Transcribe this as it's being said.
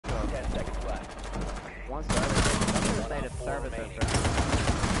service center.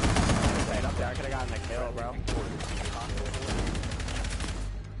 Stayed up there, I could've gotten a kill, bro.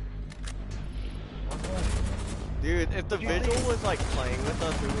 Dude, if the visual was like playing with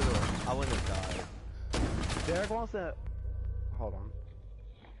us, I wouldn't have died. Derek wants to... Hold on.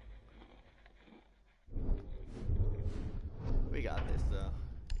 We got this though.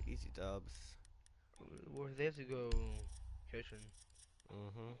 Easy dubs. Where they have to go kitchen.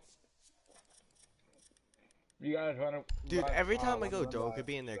 You guys wanna... Dude, every time I go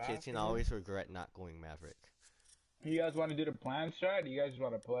Dokkaebi in their kitchen, I always regret not going Maverick. You guys wanna do the plan strat? Or you guys just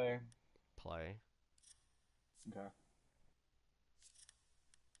wanna play? Play. Okay.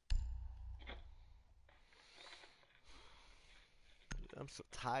 I'm so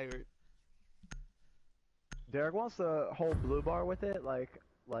tired. Derek wants to hold blue bar with it, like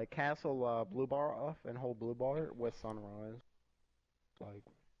castle blue bar off and hold blue bar with sunrise. Like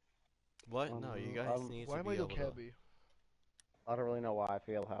what? No, you guys need to be able to. I don't really know why I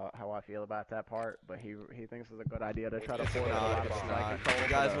feel how I feel about that part, but he thinks it's a good idea to try to force No, a lot it's of not. control. You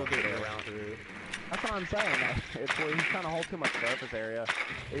guys will get around through. That's what I'm saying. It's where he's trying to hold too much surface area.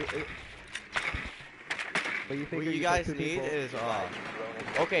 But you think what you guys need is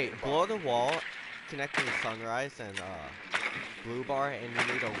okay, blow the wall, connecting sunrise and blue bar, and you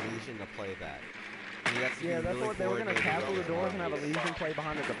need a Legion to play that. Yeah, that's what they were gonna castle the doors and have a Legion play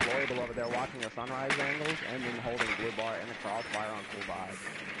behind the deployable over there, watching the sunrise angles, and then holding blue bar and the crossfire on full buys.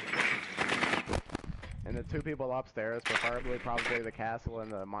 And the two people upstairs, preferably probably the castle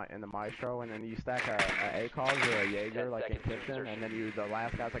and the maestro, and then you stack a ACOG or a Jaeger like in kitchen, and then the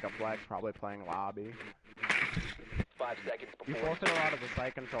last guy's like a flex, probably playing lobby. 5 seconds You before. forfeit a lot of the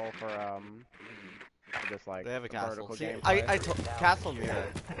sight control for just like they have a castle. See, gameplay. castle mirror.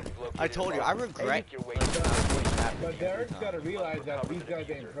 I told you, I regret. But Derek's gotta realize that these guys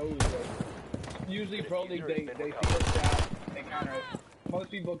ain't pros. Usually pro league they see the stat, they counter it. Most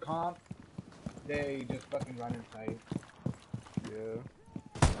people comp, they just fucking run in sight. Yeah.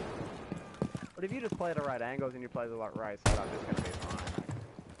 But if you just play the right angles and you play the right setup, it's gonna be fine.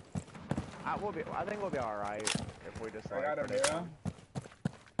 I think we'll be alright if we just like. I got a mirror.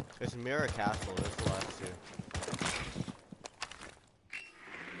 It's mirror castle. That's the last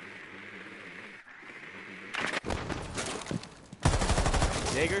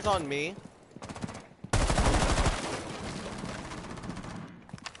two. Jaeger's on me.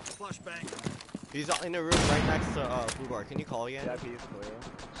 Flashbang. He's in the room right next to blue bar. Can you call again? VIP is clear.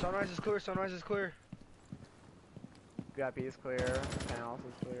 Sunrise is clear. Sunrise is clear. VIP is clear. House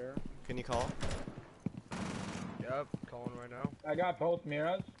is clear. Can you call? Yep, calling right now. I got both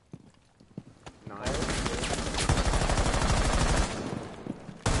mirrors. Nice.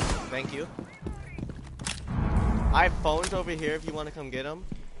 Thank you. I have phones over here if you want to come get them.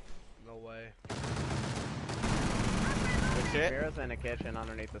 No way. Good shit. Mira's in the kitchen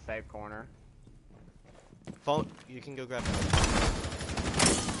underneath the safe corner. Phone. You can go grab them.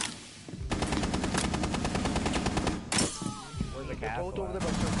 Where's the castle? Both over at? there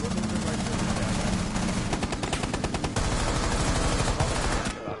by circle. Both over there by circle.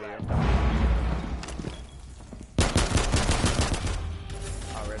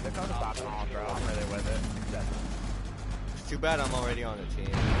 Oh, really? They're kind of popping off, bro. I'm really with it. It's too bad I'm already on the team.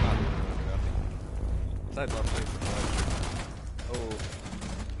 I'm not doing it. I'd love to play support. Oh.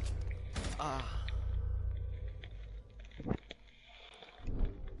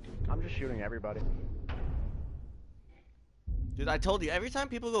 I'm just shooting everybody. Dude, I told you, every time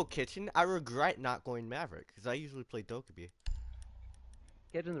people go kitchen, I regret not going Maverick, because I usually play Dokkaebi.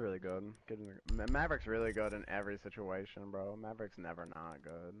 Kitchen's really good. Maverick's really good in every situation, bro. Maverick's never not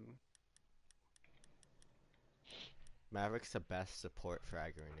good. Maverick's the best support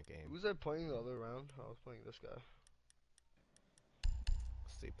fragger in the game. Who's that playing the other round? I was playing this guy.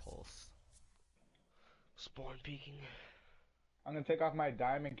 Stay pulse. Spawn peeking. I'm gonna take off my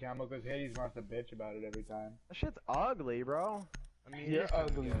diamond camo because Hades wants to bitch about it every time. That shit's ugly, bro. I mean, You're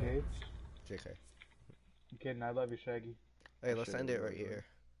ugly, bitch. JK. I'm kidding, I love you, Shaggy. Hey, let's end it right here.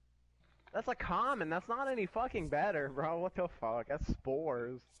 That's a common. That's not any fucking better, bro. What the fuck? That's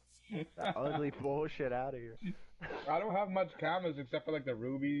spores. That ugly bullshit out of here. I don't have much camos except for like the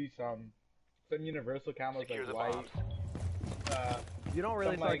ruby, some universal camos Secure like white. You don't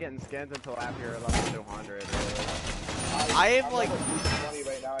really some, start like, getting skins until after you're level 200. Really. I have I'm like, level 220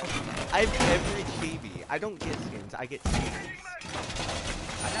 right now. I have every chibi. I don't get skins, I get chibis.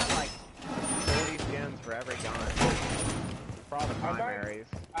 I got like 40 skins for every gun. For all the primaries.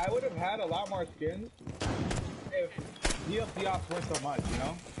 I would have had a lot more skins if DLC ops weren't so much, you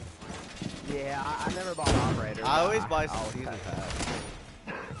know? Yeah, I never bought operators. I always buy always some season had- pass.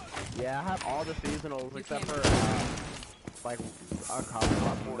 Yeah, I have all the seasonals except for Like a couple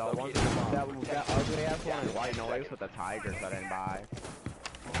of them. The ones that ugly ass one in white noise with the tigers that I didn't buy.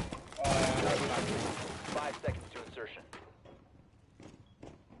 5 seconds to insertion.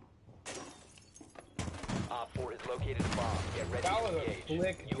 Op 4 is located a bomb. Get ready That to was a engage.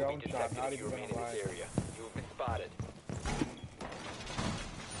 slick You will drone be shot, detected not if you even remain gonna in this lie. area. You have been spotted.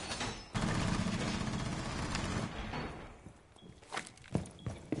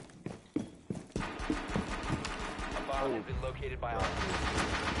 A bomb has been located by Op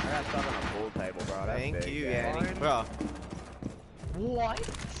 4. I got stuck on a pool table, bro. That's Thank big, you, yeah. Yanni. Bro, What?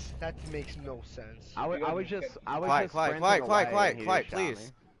 That makes no sense. I was just quiet, sprinting quiet, away and he quiet, just shot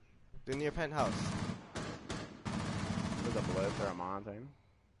please. me. In your penthouse. There's a blitz or a mountain.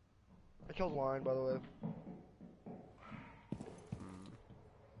 I killed Wine, by the way.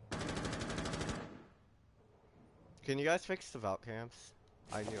 Can you guys fix the vault camps?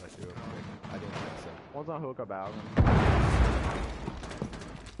 I knew I threw it. I didn't fix it. One's on hook about.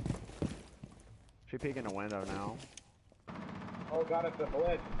 She peeking the window now. Oh god, it's a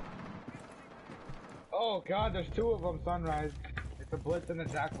blitz. Oh god, there's two of them, Sunrise. It's a blitz and a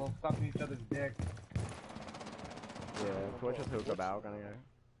jackal stuffing each other's dick. Yeah, Twitch is hook about, gonna go.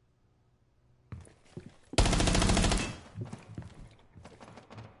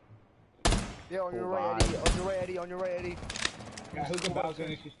 Yeah, on your Cool right, vibe. Eddie. On your right, Eddie. On your right, Eddie. Yeah, hookah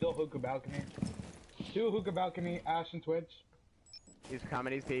balcony, she's still hookah balcony. Two hookah balcony, Ash and Twitch. He's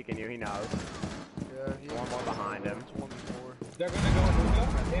coming, he's peeking you, he knows. Yeah, he One more behind him. One before. They're gonna go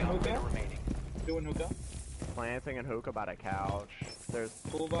hookah, in Operator hookah, remaining. doing hookah. Planting and hook about a couch. There's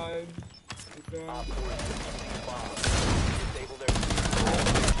Pool vibes, Op hookah. 4 is defusing a bomb. Disable their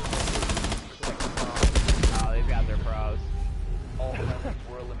protect the bomb. oh, these guys are pros. All friendlies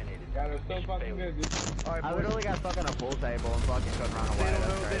were eliminated. Yeah, they're so Mission fucking failure. good, dude. Alright, I boys. literally got stuck on a pool table and fucking couldn't run away. They don't That's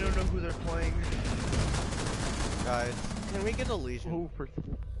know. They crazy. don't know who they're playing. Guys, can we get a Legion?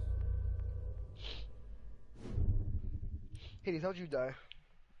 Hades, how'd you die?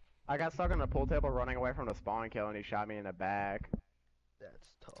 I got stuck on a pool table running away from the spawn kill and he shot me in the back.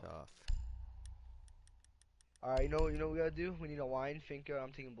 That's tough. Tough. Alright, you know what we gotta do? We need a wine, Finka,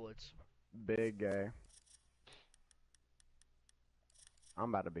 I'm taking Blitz. Big gay. I'm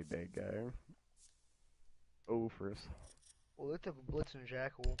about to be big gay. Oofers. Well, let's have a Blitz and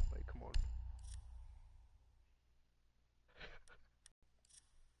Jackal. Like, come on.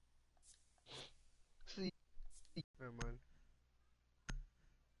 See. Never mind.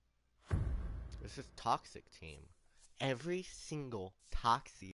 This is toxic team. Every single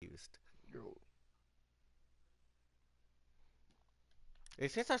tox used. Yo.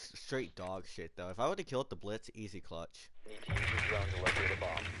 It's just a straight dog shit though. If I would have killed the Blitz, easy clutch. Need to use your drone to locate a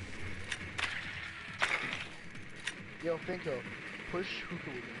bomb. Yo, Finko, push hookah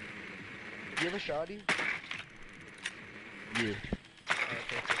with me. Do you have a shoddy? Yeah. Alright,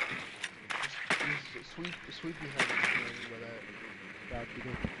 perfect. Just sweep behind him. By that.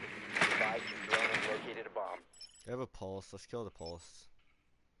 Advise your drone has located a bomb. They have a pulse. Let's kill the pulse.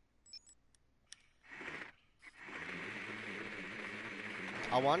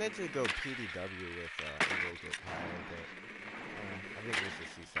 I wanted to go PDW with Eagle get higher, but I think we should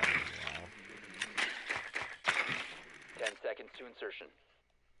see 7 as well. 10 seconds to insertion.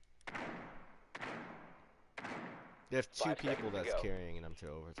 There's 2 5 people seconds to that's go. carrying them to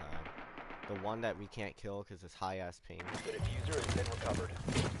overtime. The one that we can't kill because it's high ass ping. The diffuser has been recovered.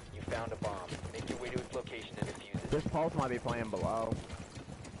 You found a bomb. Make your way to its location and defuse it. This pulse might be playing below.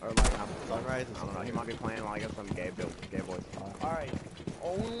 Or like, Sunrise is I don't know, he might be playing like some gay boy spot. Alright.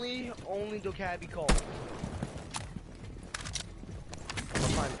 Only the cat be called. We'll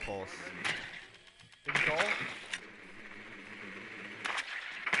find the pulse. Did you call?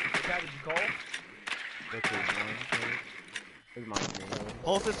 The cat, did you call? This is mine.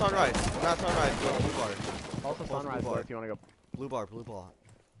 Pulse is sunrise. Not sunrise. Go blue bar. Also Pulse sunrise, blue bar. but if you want to go. Blue bar. Blue bar.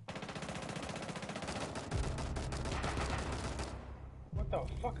 What the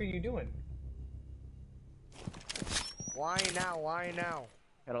fuck are you doing? Why now? Why now?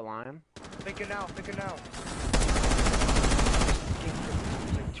 Hit a lion. Think it now. Think it now.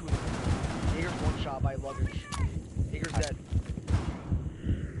 Jaeger's one shot by luggage. Jaeger's dead.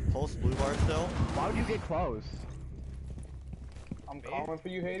 Pulse blue bar still. Why would you get close? I'm calling for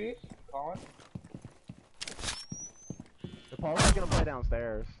you, Hades. Calling. The pulse is gonna play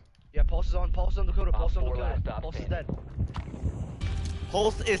downstairs. Yeah, Pulse is on. Pulse is on Dakota. Pulse is on Op 4 Dakota. last stop Pulse is standing. dead.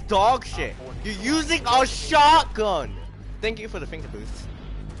 Pulse is dog shit. You're using a shotgun. Thank you for the finger boost.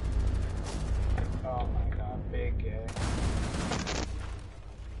 Oh my god, big gay.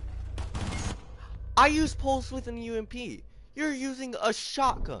 I use pulse with an UMP. You're using a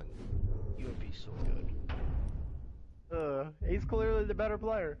shotgun. UMP so good. He's clearly the better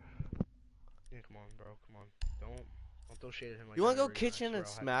player. Yeah, come on, bro. Come on. Don't throw shade at him like You wanna that, go or, I kitchen swear and I'll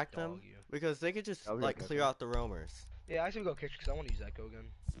have to smack dog them? you. Because they could just I'll go like kitchen. clear out the roamers. Yeah, I should go kitchen because I want to use that go gun.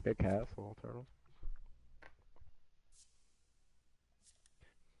 Big castle, turtle.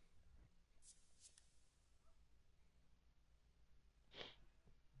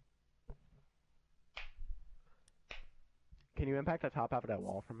 Can you impact the top half of that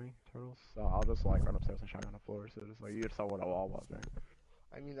wall for me, turtles? So I'll just like run upstairs and shot on the floor. So just like you just saw what a wall was there.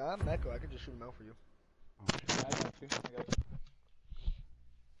 I mean, I'm Echo. I can just shoot him out for you. I got you. I got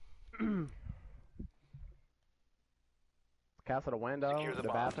you. Castle the window, Secure the the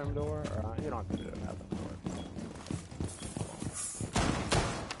bombs. bathroom door, or you don't have to do the bathroom door.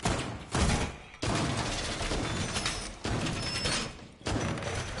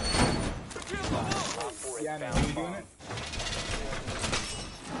 Op 4 has Yeah, man, found you a doing bomb. it?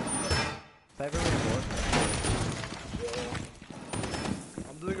 Save everything door.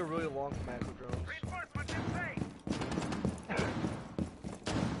 I'm doing a really long macro drones.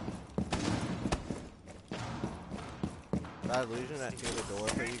 Bad illusion at near the door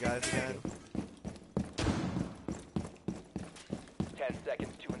for you guys again. 10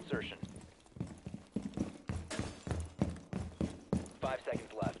 seconds to insertion. 5 seconds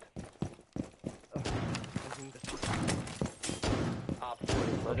left. Op 4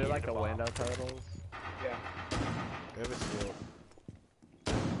 is So they're located like a the bomb. window turtles. Yeah. Go have a shield.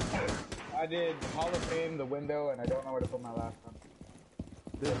 I did Hall of Fame, the window, and I don't know where to put my last one.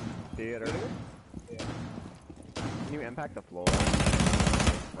 This theater. Yeah. Can you impact the floor?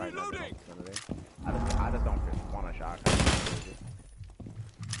 Right in the general vicinity. I just don't want a shotgun.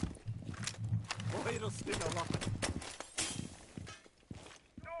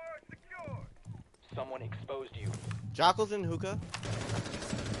 Someone exposed you. Jockel's in hookah.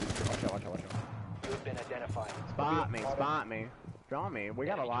 Watch out, watch out, watch out. You have been identified. Spot me, spot me. Draw me. We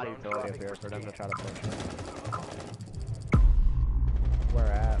got a lot of utility up here for them to try to push us. Where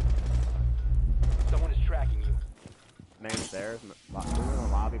at? Someone is tracking you. Main stairs. We're in the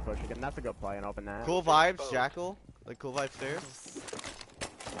lobby push again. That's a good play and open that. Cool vibes, Jackal. Like cool vibes stairs.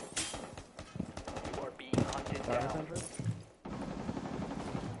 You are being hunted Service down. entrance?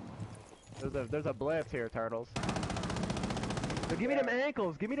 There's a blitz here, turtles. So give me them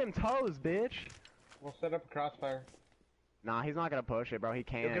ankles, give me them toes, bitch. We'll set up a crossfire. Nah, he's not gonna push it, bro. He Yo,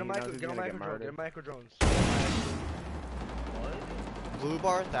 can't. get a He knows micro, he's get a gonna get micro drone, get a murdered. micro drones. Blue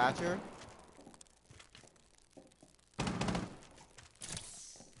bar Thatcher.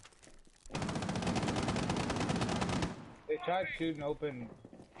 They tried shooting open.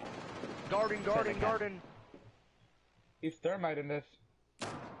 Garden, garden, garden. He's thermite in this.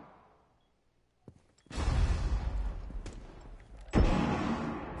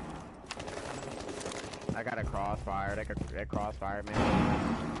 I got a crossfire. They crossfired me.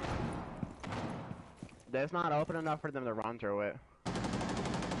 It's not open enough for them to run through it.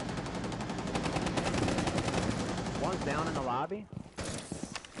 One's down in the lobby.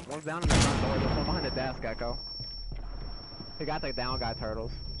 One's down in the front door. There's one behind the desk, Echo. He got the down guy,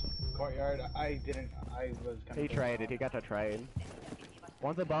 turtles. Courtyard, I was kind He traded. He got to trade.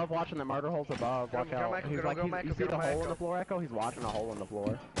 One's above, watching the murder holes above. Watch Go, go, out. Michael, He's go, like, go, he's, Michael, you see go, the hole in Michael. the floor, Echo? He's watching a hole in the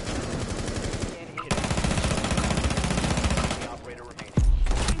floor. The operator remaining.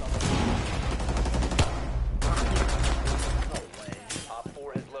 Op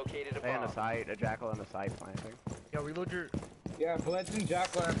 4 has located a They in bomb. the site. A jackal in the site planting. Yo, reload your. Yeah, Blitz and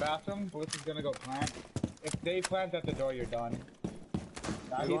Jackal are in bathroom. Blitz is gonna go plant. If they plant at the door, you're done.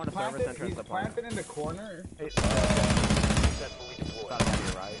 We're He's going to service planted, entrance he's to plant. planted in the corner. Successfully deployed. Thought to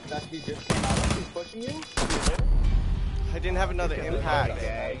your right. That he just came out. He's pushing you. I didn't have another impact.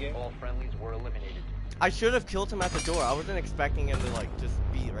 Yeah. All friendlies were eliminated. I should have killed him at the door. I wasn't expecting him to like just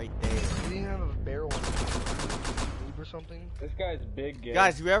be right there. You didn't have a barrel on move or something? This guy's big. Gay.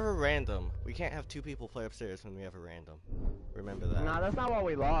 Guys, we have a random. We can't have two people play upstairs when we have a random. Remember that. Nah, that's not what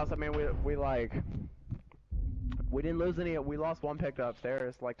we lost. I mean, we like... We didn't lose any. We lost one pick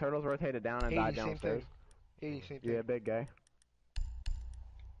upstairs. Like, turtles rotated down and died Same downstairs. thing. Same thing. Yeah, big guy.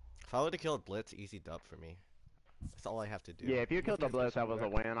 If I would have killed Blitz, easy dub for me. That's all I have to do. Yeah, if you killed the blitz, that was a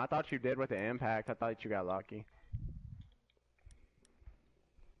win. I thought you did with the impact. I thought you got lucky.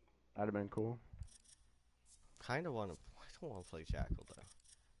 That'd have been cool. Kind of want to. I don't want to play Jackal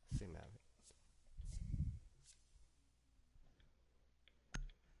though. See, man.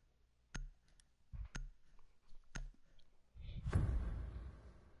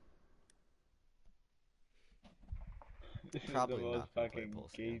 This Probably is the most not gonna play fucking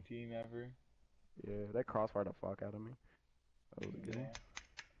Pulse gay again. team ever. Yeah, they crossfired the fuck out of me. That was good.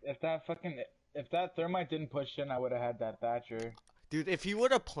 Yeah. If that fucking If that thermite didn't push in, I would have had that Thatcher. Dude, if he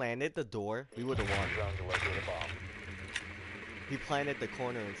would have planted the door, we would have won. Drone to locate a bomb. He planted the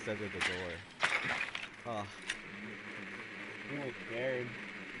corner instead of the door. Oh, He was scared.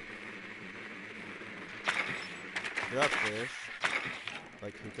 you're upstairs.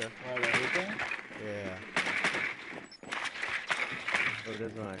 Like hookah. Why, the hookah? Yeah. Oh, this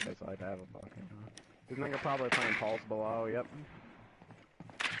is nice. I have a fucking. This nigga probably playing Pulse below. Yep.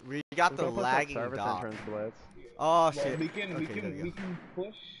 We got Let's the go put that lagging service dot. entrance blitz. Oh Well, shit. we can Okay, there we we go. can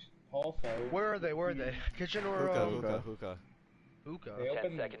push also. Where are they? Where are they? Kitchen or Hookah. hookah? They 10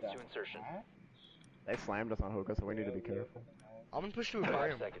 opened seconds that to insertion. hatch? They slammed us on hookah, so we need to be careful. I'm gonna push through 5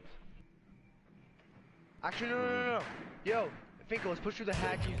 aquarium. seconds. Actually, no. Yo, Finko, let's push through the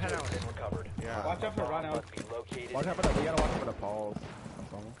hatch and pen out. Been recovered. Yeah. Watch out for run out. Must be located. Watch out for the. We gotta watch out for the Pulse.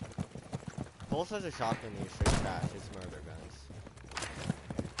 That's all. Pulse has a shotgun, he's straight trash. It's murder guns.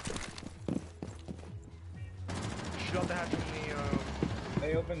 Shoot out the hatch from the,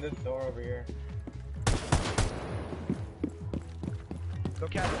 They opened this door over here. Go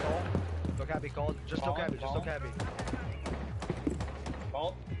cabby, call. Go cabby, call. Just go cabby, just go cabby.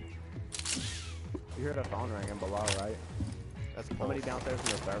 Vault. You hear the phone ringing below, right? That's Pulse. Somebody downstairs in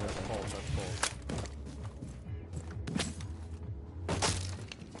the service. That's Pulse, that's Pulse.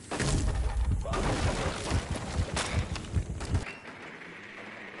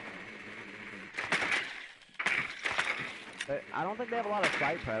 I don't think they have a lot of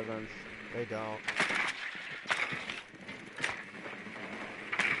site presence. They don't.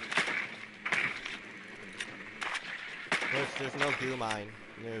 There's no goo mine.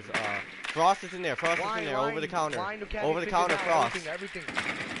 There's Frost is in there. Frost is in there. Over the counter. Over the counter, Frost. Everything.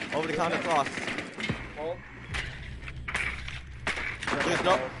 Over the counter, Frost. Vault. There's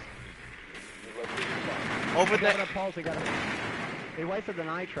no. Over He got there. a Pulse. He wasted the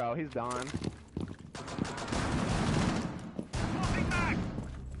nitro. He's done.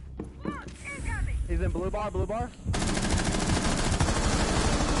 He's in blue bar.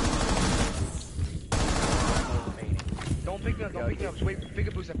 Don't pick me up, Just wait, pick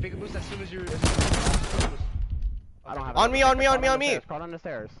a boost as soon as you're... I don't have. On me. Crawl down the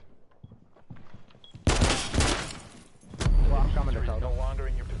stairs. Well, I'm coming to Is no total. longer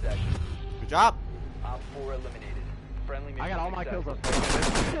in your possession. Good job. Op 4 eliminated. Friendly mission I got all my kills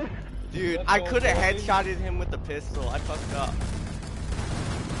successful. on. Dude, Let's I go, could have boys. headshotted him with the pistol. I fucked up.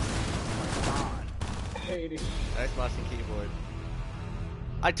 Hating. Nice mouse and keyboard.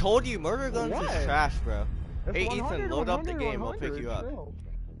 I told you, murder guns What? is trash, bro. It's Hey, 100, Ethan, load up the 100, game. We'll pick 100, you up. chill.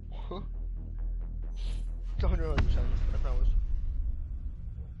 It's 100%, I promise.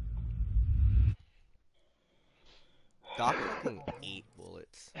 Doc fucking 8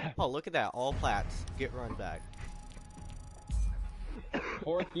 bullets. Oh, look at that. All plats. Get run back.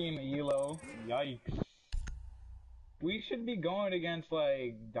 14 elo. Yikes. We should be going against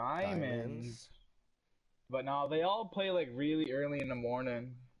like diamonds. But no, they all play like really early in the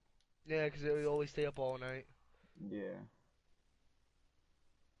morning. Yeah, because they always stay up all night. Yeah.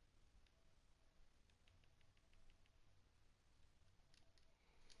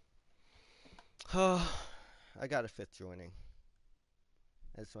 I got a 5th joining.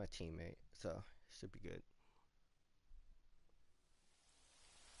 That's my teammate, so should be good.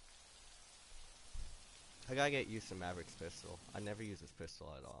 I gotta get used to Maverick's pistol. I never use his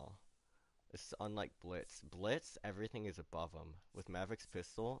pistol at all. It's unlike Blitz. Blitz, everything is above him. With Maverick's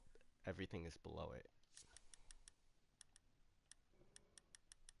pistol, everything is below it.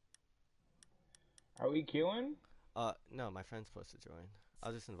 Are we queuing? No, my friend's supposed to join.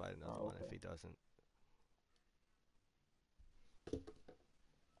 I'll just invite another one if okay. he doesn't.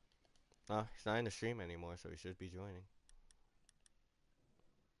 Oh, he's not in the stream anymore, so he should be joining.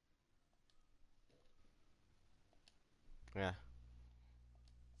 Yeah.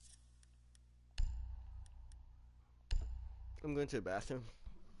 I'm going to the bathroom.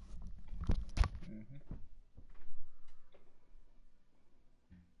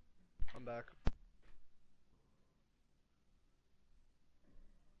 I'm back.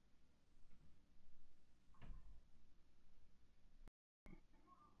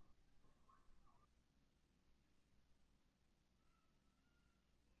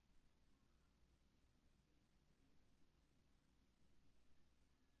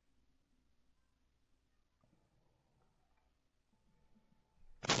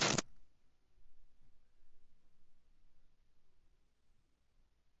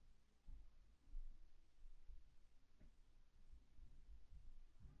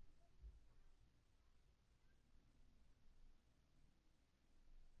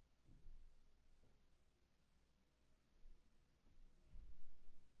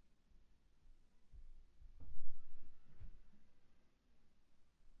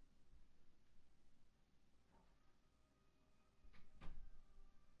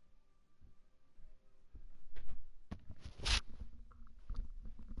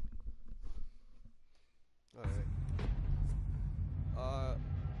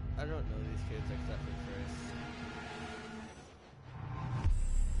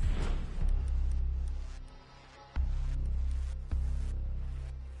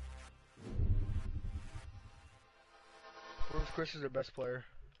 Pros Chris is their best player.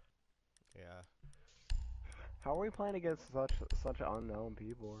 Yeah. How are we playing against such unknown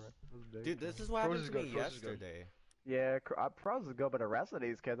people? Right? Dude, this is what Pros happened is to good, me Pros is good. yesterday. Yeah, pros is good, but the rest of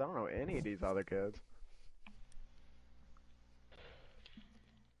these kids, I don't know any of these other kids.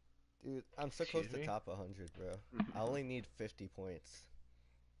 Dude, I'm so close Excuse to me? top 100, bro. I only need 50 points.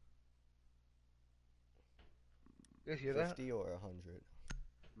 You guys hear that? 50 or 100.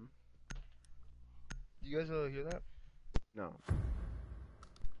 You guys hear that? No.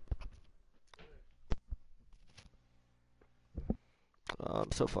 Oh,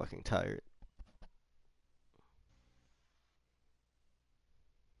 I'm so fucking tired.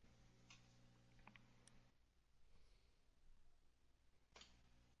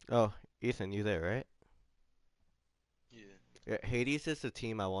 Oh, Ethan, you there, right? Yeah. Yeah, Hades is the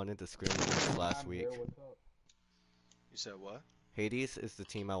team I wanted to scrim against last I'm week. here, what's up? You said what? Hades is the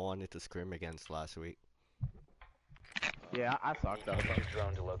team I wanted to scrim against last week. Yeah, I suck though. Use your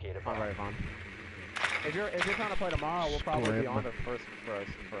drone to locate a Not bomb. very fun. If you're trying to play tomorrow, we'll probably be on the first for a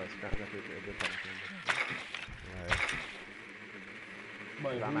scrim if you're playing team. Alright.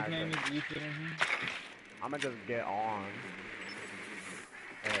 Wait, I'm whose actually- name is Ethan in here? I'm gonna just get on.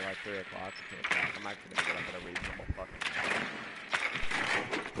 At like 3 o'clock, 2 o'clock. I'm actually gonna get up at a reasonable fucking.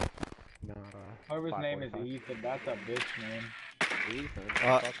 Whoever's name is 5:45. Ethan, that's a bitch name. Ethan.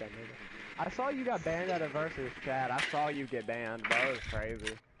 Uh, Fuck that nigga. I saw you got banned at a versus chat. I saw you get banned, bro. It was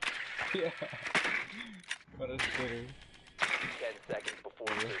crazy. Yeah. What a shitter. 10 seconds before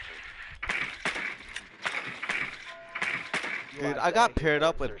insertion. Dude, I got paired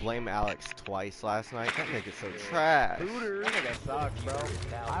up with Blame Alex twice last night. That nigga's so trash. That nigga sucks, bro.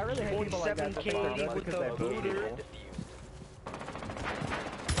 I really hate people like that that think they're good because they boo people.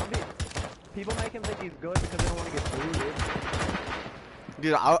 People make him think he's good because they don't want to get booted.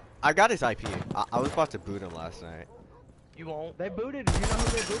 Dude, I got his IP. I was about to boot him last night. You won't. They booted. You know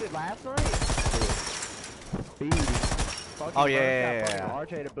who they booted last night? Speedy. Fucking Oh, yeah, Burke yeah, got yeah.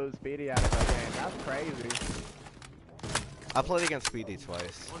 fucking RJ to boot Speedy out of that game. That's crazy. I played against Speedy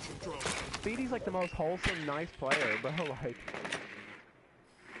twice. Speedy's like the most wholesome, nice player, bro. Like,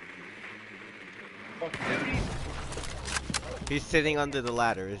 He's sitting under the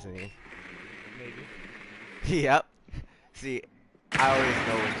ladder, isn't he? Maybe. Yep. See, I always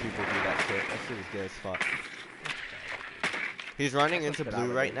know when people do that shit. That shit is good as fuck. He's running into Get out blue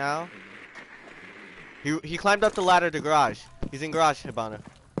of right it. now. He climbed up the ladder to garage. He's in garage, Hibana.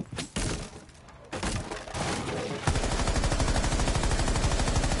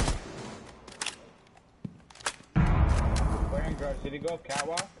 Where in garage? Did he go up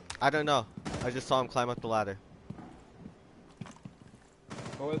catwalk? I don't know. I just saw him climb up the ladder.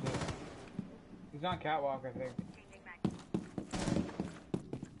 What was it? He's on catwalk, I think.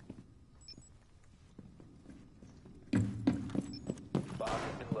 Bomb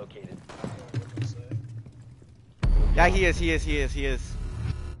has been located. Yeah, he is.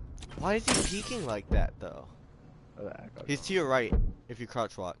 Why is he peeking like that, though? He's to your right, if you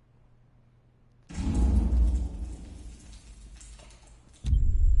crouch walk.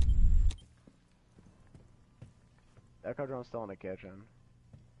 Echo drone's still in the kitchen.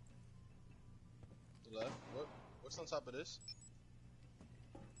 Left? What's on top of this?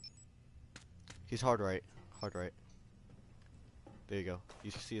 He's hard right. Hard right. There you go.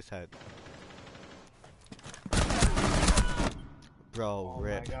 You see his head. Bro, Oh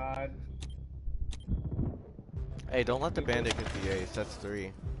rip. my god. Hey, don't let the bandit get the ace. That's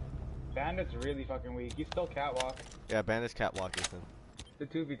 3. Bandit's really fucking weak. He's still catwalk. Yeah, bandit's catwalk, Ethan.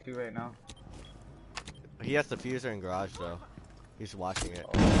 It's a 2v2 right now. He has the fuser in garage, though. He's watching it.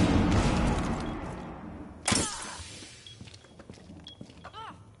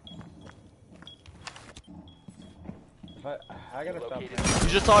 I gotta stop. Located. You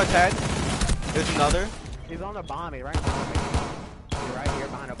just saw his head? There's another. He's on the bomb. He's right behind me. He's right here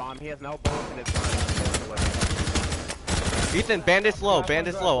behind a bomb. He has no bullets in his gun. Ethan, bandit's low. Last one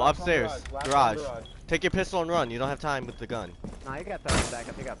Bandit's garage, low. last one Upstairs. last Garage. one garage. Take your pistol and run. You don't have time with the gun. Nah, he got 30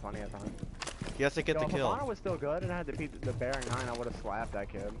 seconds. He got plenty of time. He has to get Yo, the if kill. Hibana was still good and I had to beat the bearing 9, I would have slapped that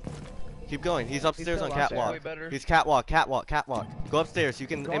kid. Keep going. He's upstairs still on up there. catwalk. Way better. He's catwalk. Go upstairs. You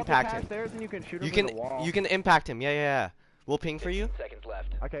can Go up the impact past him. stairs and you can shoot him You through can the wall. impact him. Yeah. We'll ping for you. 15 seconds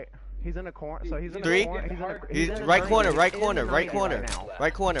left. Okay, he's in the corner. So he's in 3. the corner. He's in the right 90. corner. He's Right in corner. the Right 90 corner. right now.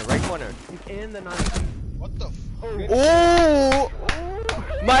 Right corner. Right corner. He's in the 90. What the f? Oh!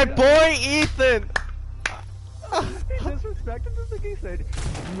 My boy Ethan. He disrespected this thing. He said,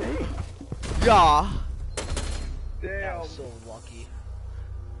 "Nate." Yeah. That was so lucky.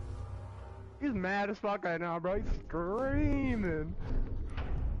 He's mad as fuck right now, bro. He's screaming.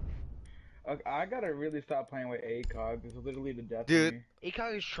 Okay, I gotta really stop playing with ACOG. It's literally the death Dude. of me.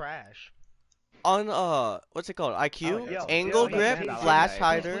 ACOG is trash. On what's it called? IQ, Yo, angle yo, grip, I like flash that.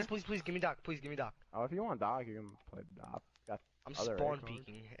 hider. Please, give me doc. Please, give me doc. Oh, if you want dog, you can play the dog. Got I'm other spawn ACOGs.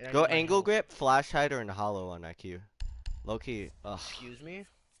 peeking. And I Go need my angle health. grip, flash hider, and hollow on IQ. Low key. Ugh. Excuse me?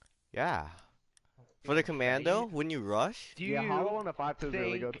 Yeah. For the commando, when you rush. Do Yeah, you hollow on the 5.2 is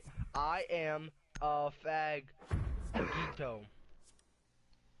really good. think I am a fag geekto?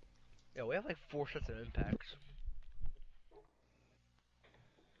 Yeah, we have like 4 sets of impacts.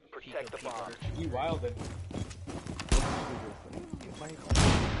 Protect the bomb. You wildin'.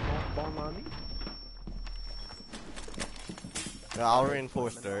 Bomb on me. Yeah, I'll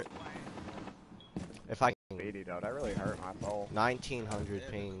reinforce dirt. If I can. Speedy though, that really hurt my soul. 1900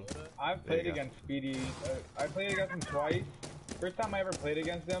 ping. I've There you played go. against Speedy. I played against him twice. First time I ever played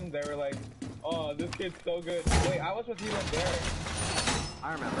against them, they were like, "Oh, this kid's so good." Wait, I was with you and Derek,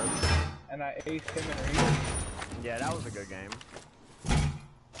 I remember. and I aced him and Reed. Yeah, that was a good game.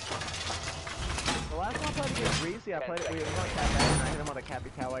 The last time I played against Reese, I played it. We were on Cat and I hit him on a Cappy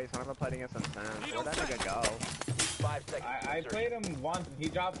Coway, so I never played against him since. Where'd that nigga go? 5 seconds. I played him once, and he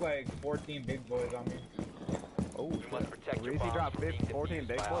dropped like 14 big boys on me. Oh, You must protect your Reese bombs dropped from being 14 defused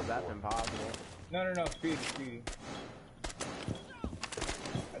big by boys. Op That's 4. impossible. No, Speedy.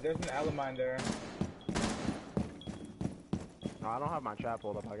 There's an Alamine there. No, I don't have my chat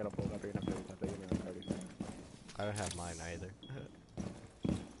pulled up. I gotta pull it up here in a minute. I think in 30 seconds. I don't have mine either.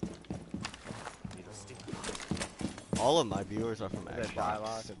 All of my viewers are from Is it Shylock?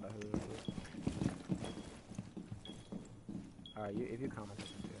 Xbox. Is that who it is? Alright, if you comment,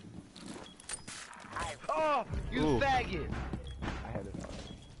 Oh, you Ooh. faggot! I had it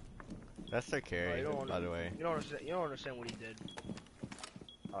already. That's their carry, you don't by the way. You don't understand what he did.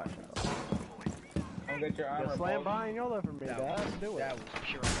 Alright, Shylock. I'll get your armor. Just slam Baldy. Brian Yola for me, That Dad. was, Do that it. was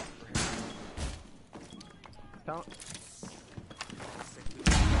pure luck for him. Don't.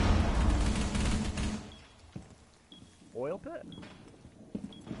 Oil pit?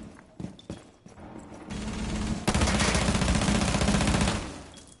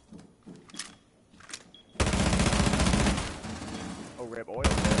 Oh, rip, oil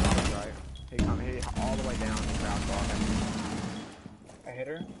pit. I was right. He all the way down and crouch walking. I hit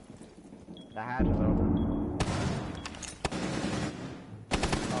her. The hatch is open.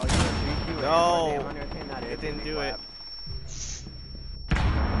 Oh, you're a GQ. No! Damn, on your team, that It is didn't a do clap. it.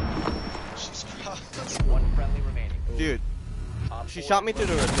 She's crossed. One friendly remaining. Dude, Op she 4 shot me through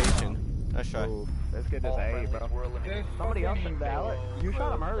the rotation. Nice try. Ooh, this kid just All ate, friendlies bro. were eliminated. Somebody else in the alley. You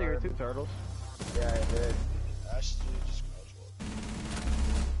shot him earlier too, Turtles. Yeah, I did. Ashley just crouch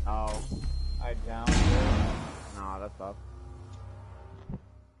walk. Oh, I downed her. nah, that's tough.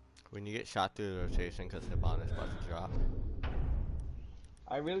 When you get shot through the rotation because Hibana's about to drop.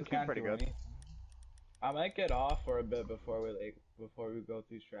 I really This kid's can't pretty do good. anything. I might get off for a bit before we go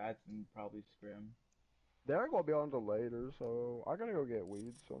through strats and probably scrim. Derek will be on till later, so I gotta go get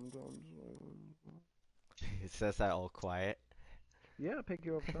weed sometimes. It says that all quiet. Yeah, pick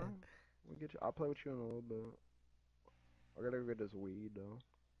you up time. We'll get you. I'll play with you in a little bit. I gotta go get this weed though.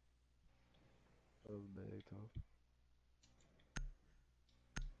 That was big tough.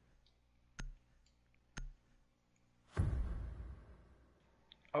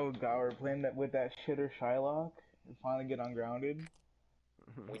 Oh god, we're playing that with that shitter Shylock and finally get ungrounded.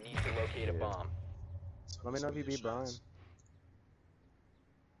 We need to locate a Yeah. bomb. Let me know if you beat Brian.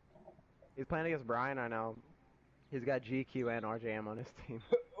 He's playing against Brian, I know. He's got GQ and RJM on his team.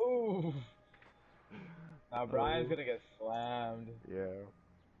 Ooh. Now Brian's gonna get slammed. Yeah.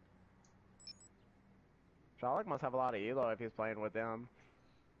 Shylock must have a lot of elo if he's playing with them.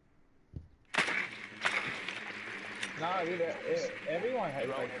 Nah, dude, everyone has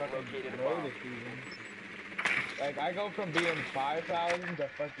Drone like has fucking located a low bomb. this season. Like I go from being 5,000 to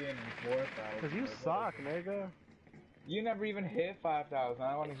fucking 4,000. Cause you Like, suck, nigga. You never even hit 5,000.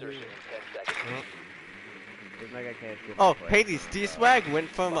 I want to hear Insertion it. in 10 seconds. This nigga can't shoot. Oh, quick. Hades, D-Swag went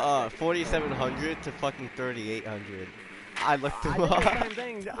from 4,700 to fucking 3,800. I looked I him did the up.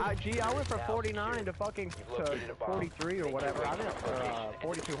 same thing. I went from 49 to fucking to 43 or whatever. I went for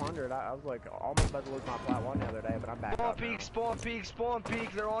 4,200. I was like almost about to lose my plat 1 the other day, but I'm back Spawn up now. peek, spawn peek, spawn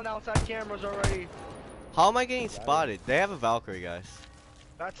peek. They're on outside cameras already. How am I getting spotted? They have a Valkyrie, guys.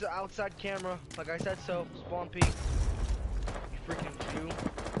 That's the outside camera. Like I said so. Spawn peek. You freaking Jew.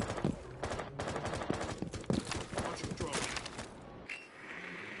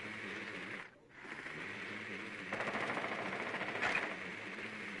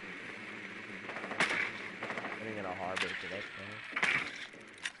 Getting in a harbor, so that's fine.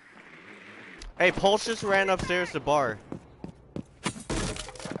 Hey, Pulse just ran upstairs to bar.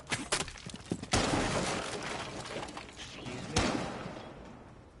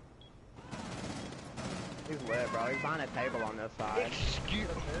 split, bro. He's behind a table on this side. Excuse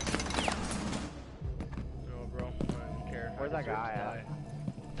me. No, bro. I don't care. Where's that guy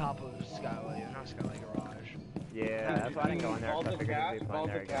at? Top of the Skyway, not Skyway Garage. Yeah, that's why I didn't go in there. 'Cause I figured he'd be playing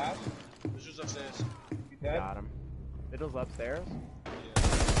there again. Who's just upstairs? You dead? Got him. Vigil's upstairs.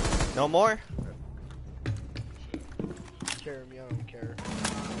 No more? Care me, I don't care.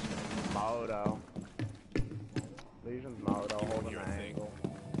 Moto. Legion's Moto holding the angle.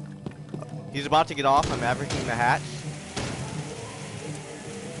 He's about to get off. I'm averaging the hatch.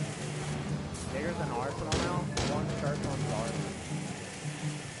 Digger's in Arsenal now. One's church, one's Arsenal.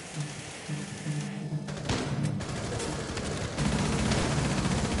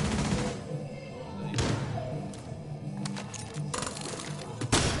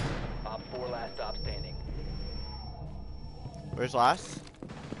 Op 4 last stop standing. Where's last?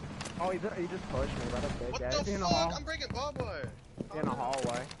 Oh, he just pushed me, right up big What guy. the He's in the fuck? hall. I'm breaking barbed wire. In the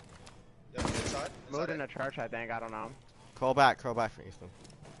hallway. Yeah, inside? Moved Inside in it? the church, I think. I don't know. Crawl back for Ethan.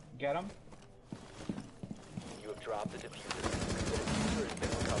 Get him. You have dropped the diffuser. The diffuser has been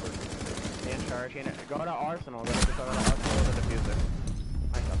recovered. In church. Go to Arsenal. Go to Arsenal with the diffuser.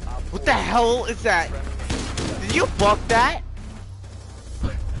 What the hell is that? Did you buck that?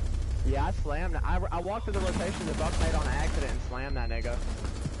 Yeah, I slammed. I walked through the rotation. The buck made on accident and slammed that nigga.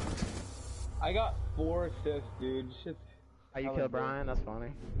 I got 4 assists, dude. Shit. How you killed Brian? That's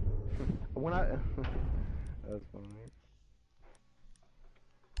funny. When that's funny.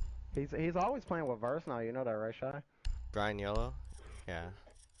 He's always playing with Verse now. You know that, right, Shy? Brian Yellow? Yeah.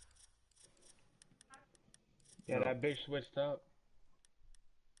 Yeah, that bitch switched up.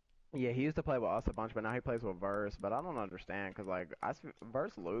 Yeah, he used to play with us a bunch, but now he plays with Verse. But I don't understand, cause like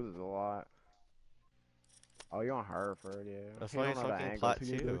Verse loses a lot. Oh, you're on Hereford, yeah. That's He why don't he's know the fucking angles. plat He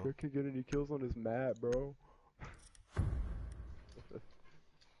can't be like, too. I can't get any kills on this map, bro.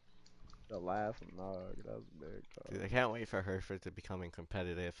 The last nug, that's big. Dude, I can't wait for Hereford to becoming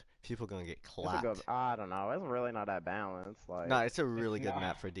competitive. People gonna get It's a clapped. good, I don't know. It's really not that balanced. Like, No, it's a really It's good not.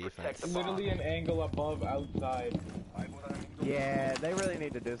 map for defense. the Literally an angle above outside. yeah, they really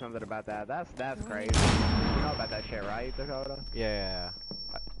need to do something about that. That's crazy. You know about that shit, right, Dakota? Yeah.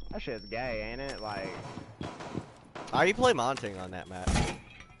 That shit's gay, ain't it? Like, I already play Monting on that map.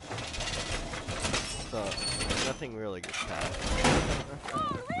 So, nothing really gets past.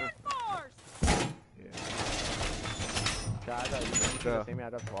 yeah. See me,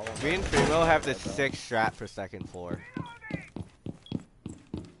 I'd have to follow him. Me and Primo have the 6th strat for second floor.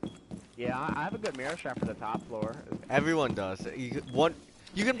 Yeah, I have a good mirror shot for the top floor. Everyone does. You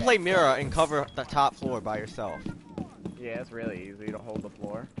can play mirror and cover the top floor by yourself. Yeah, it's really easy to hold the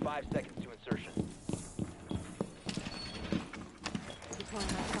floor. 5 seconds to insertion.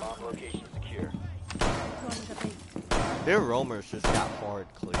 Bomb location secure. Their roamers just got hard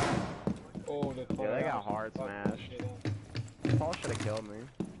clear. Oh, the Yeah, they got hard smashed. Paul should have killed me.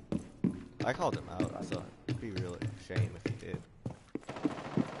 I called him out, so it'd be really a shame if he did.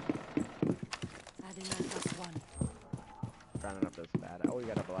 Running up this bad. Oh, you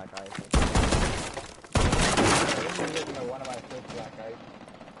got a black ice. One of my first black ice.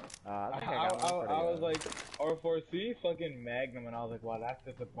 I think I I got one pretty was good. like, R4C fucking Magnum, and I was like, wow, that's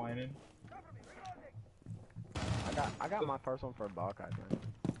disappointing. I got my first one for a buck, I think.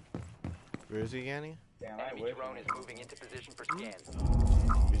 Where is he, Yanni? Damn, I Enemy wish. drone is moving into position for scan.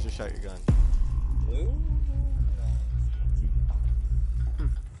 You just shot your gun. Blue?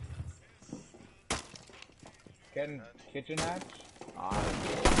 Getting kitchen hatch?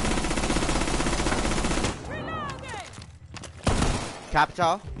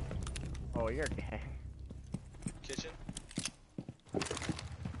 Capital. Oh, you're gay. Kitchen?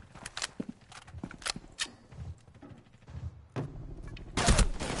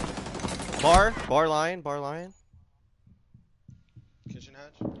 Bar line. Kitchen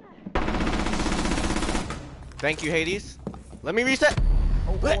hatch? Thank you, Hades. Let me reset.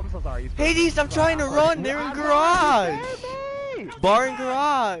 Oh, I'm so sorry. Hades, I'm trying to run. They're in garage. Bar and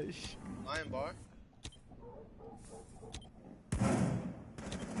garage. Lion bar?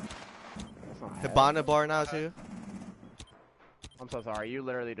 Hibana bar now too. I'm so sorry. You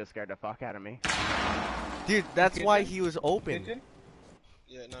literally just scared the fuck out of me. Dude, that's why he was open. Kitchen?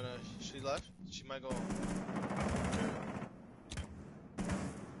 Yeah, no, she left. She might go.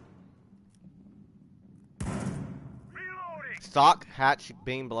 Stock hatch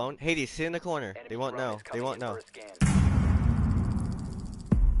being blown. Hades, sit in the corner. Enemy They won't drone know. is They coming won't in know. for a scan.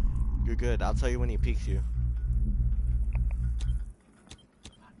 You're good. I'll tell you when he peeks you.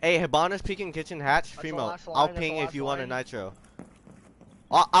 Hey, Hibana's peeking kitchen hatch. the Primo, last line, I'll that's ping the if you last want a line. nitro.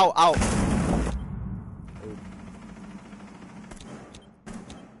 Ow, ow, ow.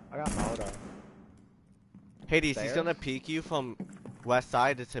 I got Moto. Hades, she's Stairs? gonna peek you from west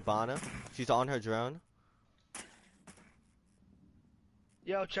side. It's Hibana. She's on her drone.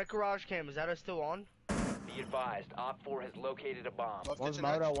 Yo, check garage cam. Is that still on? Be advised, Op 4 has located a bomb. Left One's kitchen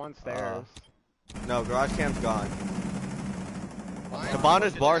hatch. moto, one stairs. No, garage cam's gone. Mine. Hibana's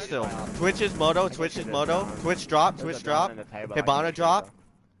Kitchen bar hatch. still. Twitch is moto. I guess Twitch she is did moto. drone. Twitch drop. There's a Twitch drone drop. in the table, I Hibana can't see drop. though.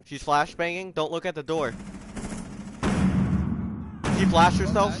 She's flashbanging. Don't look at the door. She flashed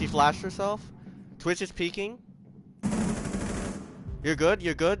herself. She flashed herself. Twitch is peeking. You're good.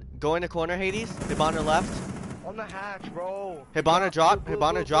 You're good. Go in the corner, Hades. Hibana left. On the hatch, bro. Hibana drop.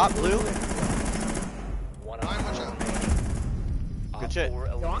 Hibana drop. Blue. One Mine, watch Op out. Good shit. 4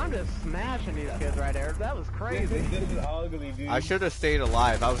 Yo, I'm eliminated. just smashing these kids right there. That was crazy. This is ugly, dude. I should have stayed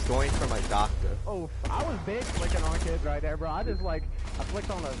alive. I was going for my doctor. Oh, I was big flicking on kids right there, bro. I just like, I flicked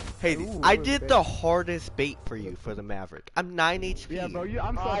on the. Hey, Ooh, I it was did big. the hardest bait for you for the Maverick. I'm 9 HP. Yeah, bro.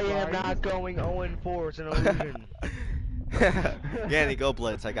 I'm so I sorry. am not going 0-4. It's an illusion. Yanni, go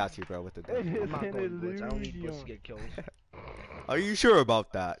blitz. I got you, bro, with the It dub. is I'm not an going blitz. I don't need blitz to illusion. get kills. Are you sure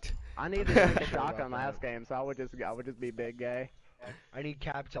about that? I needed to get a shotgun last game, so I would just be big gay. I need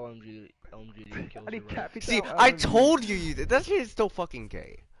Capital LMG to get kills. I need right? Capital. See, I told you that shit is so fucking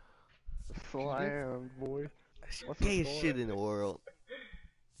gay. Slammed, boy. What's the Gayest score? shit in the world.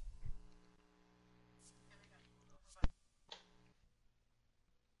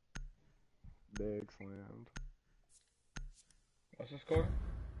 Big slammed. What's the score?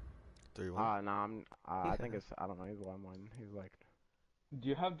 3-1. No, I think it's. I don't know. He's 1-1. He's like. Do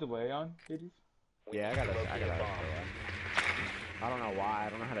you have delay on, Hades? We Yeah, I need gotta. to locate a bomb. I don't know why. I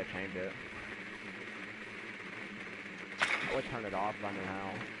don't know how to change it. I would turn it off if I knew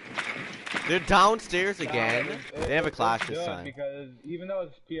how. They're downstairs again. No, They have a it's clash this good time. Because even though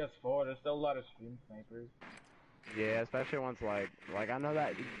it's PS4, there's still a lot of stream snipers. Yeah, especially once like I know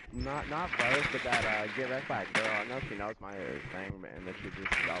that not first, but that get wrecked by a girl. I know she knows my thing, and that she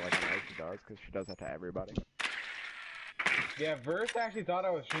just like I know she does because she does that to everybody. Yeah, Verse actually thought I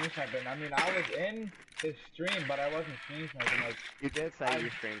was stream sniping. I mean, I was in his stream, but I wasn't stream sniping. Like, You did say you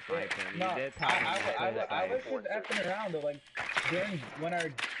stream sniping. no, You did tell me I was just effing around. Though, like, when our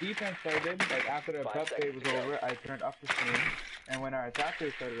defense started, like after the 5 prep phase was seconds to go. over, I turned off the stream, and when our attack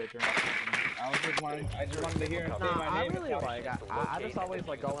phase started, I turned off the stream. I just wanted to hear him say Nah, my I name. really like. I just always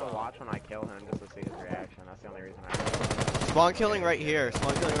like go and watch when I kill him just to see his reaction. That's the only reason I do it. Spawn killing right here.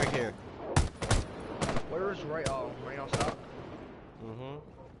 Spawn killing right here. Where is right? Oh, right on stop.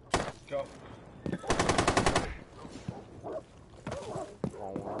 Go.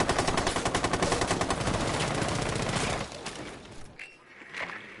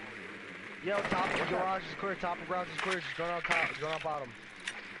 Yo, top of the garage is clear. Top of garage is clear. She's going out top. She's going out bottom.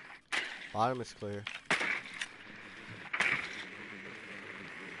 Bottom is clear.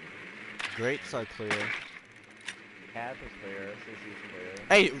 Grates are clear. Cat is clear. CC's clear.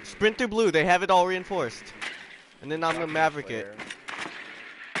 Hey, sprint through blue. They have it all reinforced. And then I'm gonna Maverick it.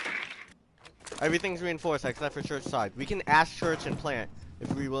 Everything's reinforced except for church side. We can ask church and plant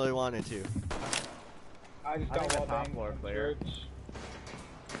if we really wanted to. I just I got think the wall top banged floor from clear. church.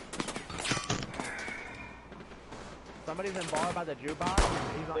 Somebody's in bar by the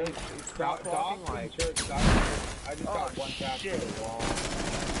jukebox. He's Stop, crosswalking stop, like. church, stop, church. I just Oh, got one tap to shit. the wall.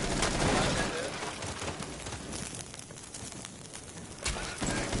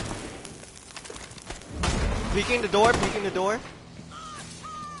 Peeking the door, peeking the door.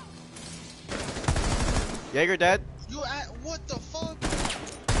 Jaeger dead. You at what the fuck? The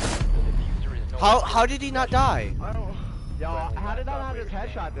diffuser is no How did he not die? I don't. Yo, how did I not just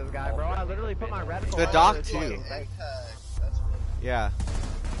headshot this guy, bro? I literally put my reticle. The right dock over his too. fucking face. Tag. That's what. Yeah.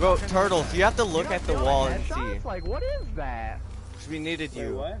 Bro, Turtles, you have to You look don't at the feel wall like and see. headshots? Like, what is that? 'Cause we needed Wait,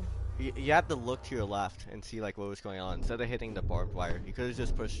 you. what? You have to look to your left and see like what was going on. Instead of hitting the barbed wire, you could have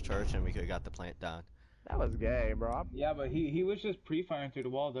just pushed church and we could have got the plant down. That was gay, bro. Yeah, but he was just pre-firing through the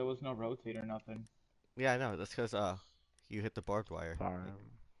wall. There was no rotate or nothing. Yeah, I know. That's because you hit the barbed wire. Sorry.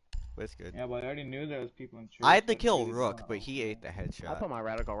 But it's good. Yeah, but I already knew there was people in church. I had to but kill they didn't Rook, know. but he ate the I headshot. put my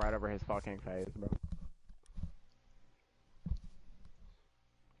reticle right over his fucking face, bro.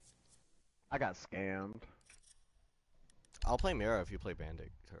 I got scammed. I'll play Mirror if you play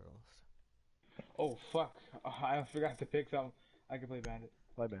Bandit, Turtles. Oh fuck! I forgot to pick some. I can play Bandit.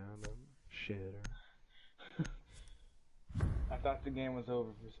 Play behind him. Shitter. I thought the game was over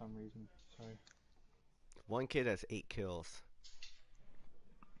for some reason. Sorry. One kid has 8 kills.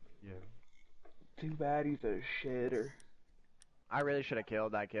 Yeah. Too bad he's a shitter. I really should have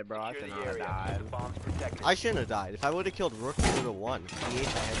killed that kid, bro. I secure should the not have area. died. The bomb's protected. I shouldn't have died. If I would have killed Rook, he would have won. He ate the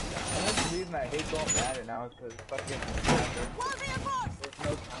headshot. That's the reason I hate going Bandit now is because fucking. There's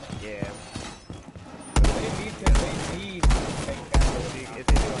no counter. Yeah. They beat they need to take camera. Is he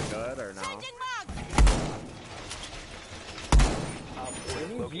doing good or no?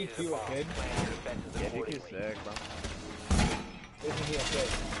 Isn't GQ a kid? Yeah, GQ's sick, bro. Isn't he a kid?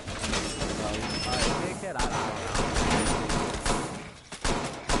 Is he a kid? I don't know.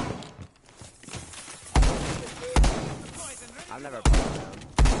 I've never played him.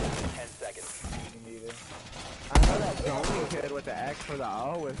 10 seconds. Me neither. I know that Tony kid with the X for the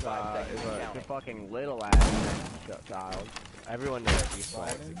O is a fucking little ass child. Everyone knows he's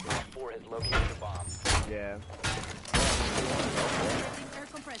swag. Op 4 has located the bomb. Yeah. Air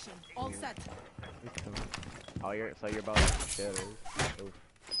compression. All set. Oh, you're both shitters. Oof.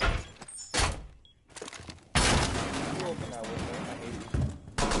 You open that window. I hate you.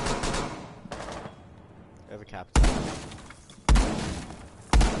 I have a captain.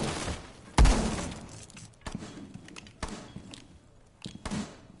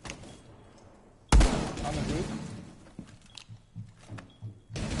 On the roof?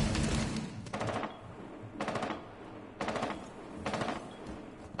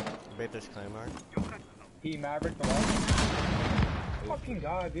 Bait this Claymore. He Maverick the wall. Fucking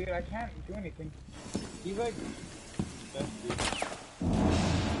god, dude, I can't do anything. He's like... Best dude.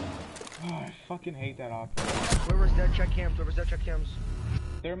 Oh, I fucking hate that option. Where was their check cams? Where was their check cams?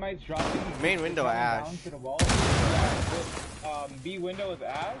 Thermite's dropping. Main window, coming Ash. down to the wall. B window is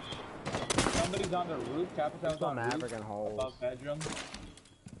Ash. Somebody's on the roof. Capital's There's on no roof. Maverick and holes. Above bedroom.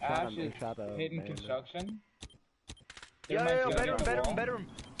 Shot Ash him, is he shot the hidden bandit. construction. Yeah, Thermite's bedroom, on the bedroom, wall. bedroom.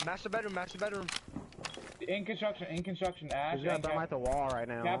 Master bedroom, master bedroom. In construction, Ash. He's gonna and thermite the wall right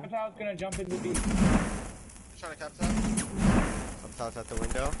now. Capital's gonna jump into B. Trying to capture that? Up top at the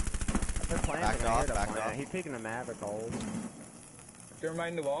window. They're playing Back from off, here to back plant. off. He's taking the Maverick hold. Thermite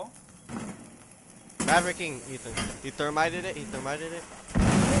in the wall. Mavericking, Ethan. He thermited it. He's on the roof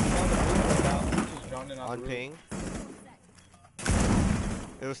right now. He's just droning on On the roof. ping.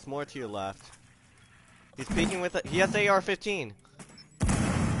 It was more to your left. He's peeking with it. He has AR-15.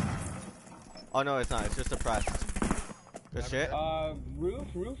 Oh no, it's not. It's just a press. Good shit. Roof.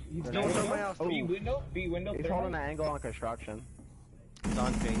 He's No, no, it's on my house. B window. He's Thermite. holding an angle on construction. It's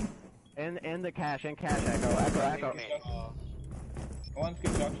on ping. In the cash, echo. One's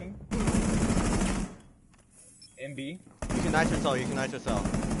construction. In B. You can nitro cell.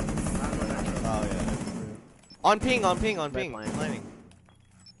 Oh yeah. On ping. Red Landing.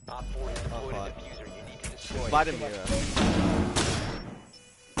 Op 4 has deployed a fuck. diffuser. You need to destroy it. Vladimir.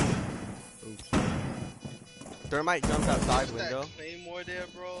 Thermite jumps outside Is window. that Claymore there,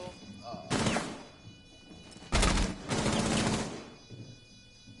 bro?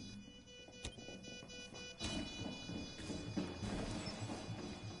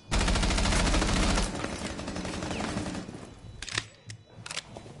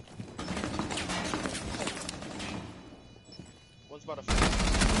 One's about to finish.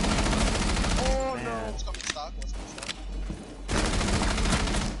 Oh Man. no! One's coming stock.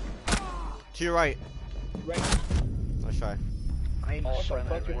 To your right. Right. Nice try. I'm What the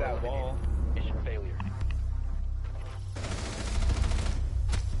friendly. fuck is that wall? Mission failure.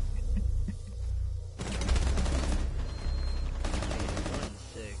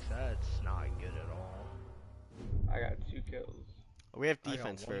 Six. That's not good at all. I got 2 kills. We have I got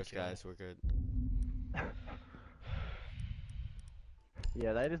defense one first, kill. guys. We're good.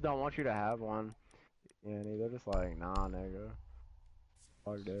 Yeah, they just don't want you to have one. Yeah, they're just like, nah, nigga.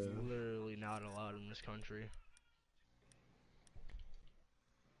 Fuck this. Literally not allowed in this country.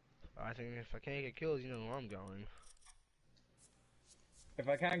 I think if I can't get kills, you know where I'm going. If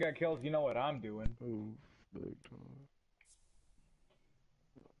I can't get kills, you know what I'm doing. Ooh, big time.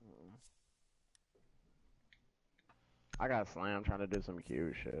 I got slammed trying to do some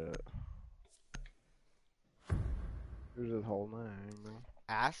cute shit. Who's this whole name, bro?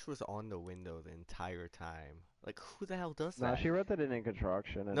 Ash was on the window the entire time. Like, who the hell does No, that? she wrote it in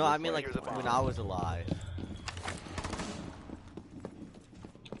construction. And No, just I mean like Here's a bomb. when I was alive.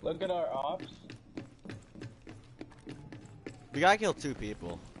 Look at our ops. We gotta kill 2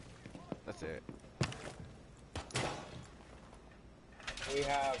 people. That's it. We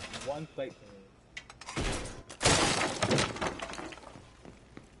have 1 plate to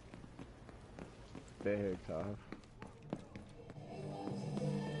big tough.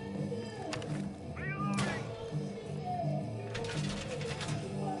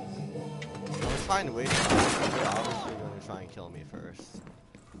 I was trying to wait. They're obviously going to try and kill me first.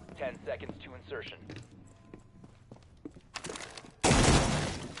 10 seconds to insertion.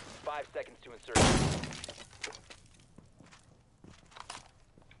 5 seconds to insertion.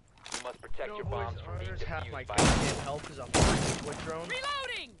 You must protect your bombs from being There's half my defused by goddamn health because I'm fucking switch drone.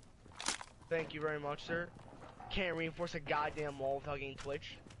 Reloading! Thank you very much, sir. can't reinforce a goddamn wall without getting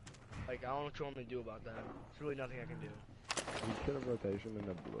twitched. Like, I don't know what you want me to do about that. There's really nothing I can do. You get a rotation in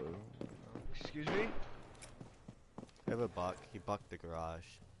the blue. Excuse me? I have a buck. He bucked the garage.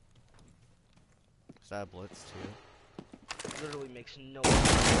 Is that a blitz too? Literally makes no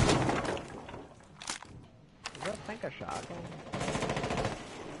sense. Is that tank a shotgun?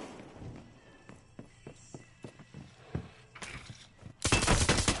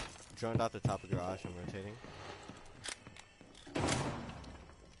 Droned out the top of the garage. I'm rotating.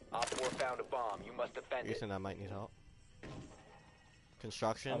 Op 4 found a bomb. You must defend it. Ethan, I might need help.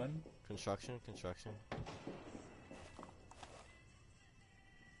 Construction. Coming. Construction. Construction.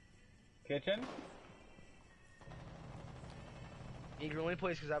 Kitchen? Eager only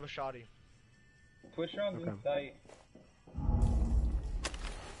place because I have a shoddy. Twitch runs in Okay. sight.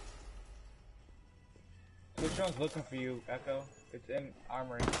 Twitch runs looking for you, Echo. It's in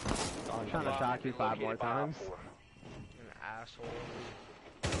armory. I'm trying to shock you 5 more times. An asshole.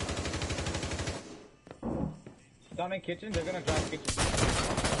 Stun in kitchen, they're gonna drop kitchen.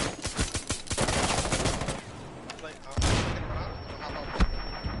 Like, I'm gonna run out. I'm gonna hop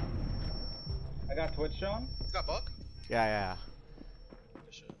I got Twitch on. out. You got Buck? Yeah.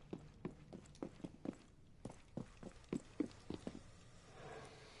 Good shit.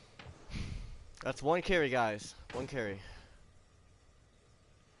 That's one carry, guys. One carry.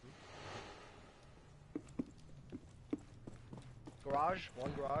 Garage?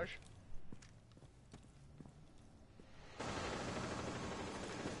 One garage?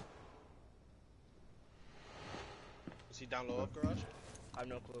 Is he down low up garage? I have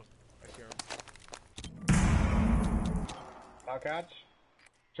no clue. I hear him. I'll catch.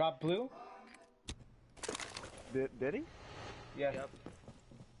 Drop blue. Did he? Yes. Yep.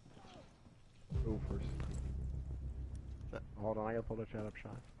 Oofers. Hold on, I gotta pull the chat up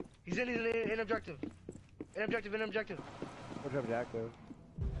shot. He's in objective. In objective. Which objective?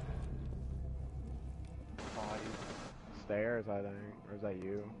 Stairs, I think. Or is that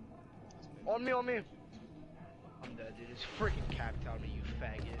you? On me. I'm dead, dude. It's freaking capped on me, you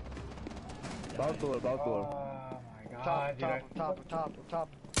faggot. Both blue. Oh my god. Top.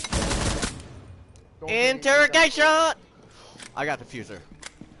 Interrogation! I got the fuser.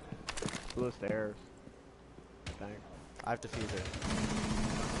 Blue stairs. I think. I have the fuser.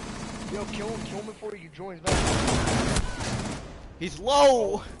 Yo, kill him before he joins back. He's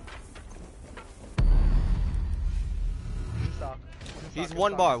low! Stop. He's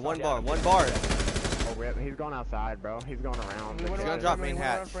one bar. Oh, rip. He's going outside, bro. He's going around. He's gonna drop main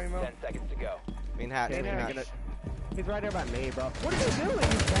hatch. 10 seconds to go. Main hatch. Can't Main even hatch. get it. He's right there by me, bro. What are you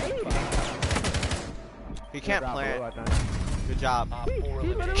doing? He's fading. He can't Drop plant. blue, I think. Good job. Op 4 He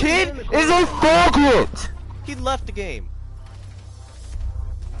eliminated. literally Kid in the is corner. a faggot! He left the game.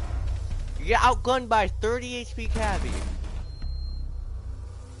 You get outgunned by 30 HP Cabby.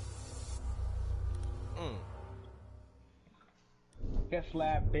 Get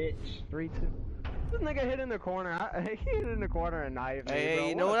slapped, bitch. 3-2. This nigga hit in the corner. He hit in the corner and knifed me, Hey, bro.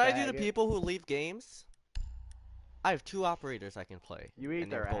 you know a what I do to faggot. people who leave games? I have 2 operators I can play. You eat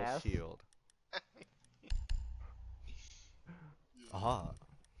and they're their both ass? shield. Aha.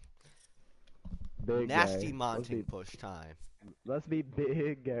 Big Nasty gay. mounting push time. Let's be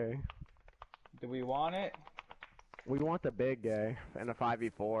big gay. Do we want it? We want the big gay in a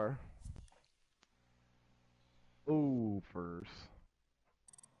 5v4. Ooh, first.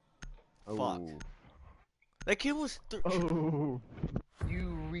 Fuck. That kid was. Ooh.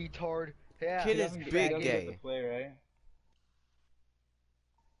 You retard. Yeah. Kid He is doesn't big get gay. the play, right?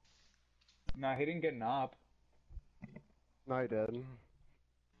 Nah, he didn't get an op. No, he didn't.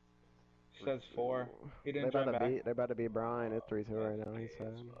 Says 4. He They didn't join about to back. beat. They about to beat Brian. It's 3-2 right now. He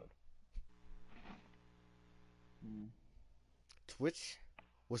said. Twitch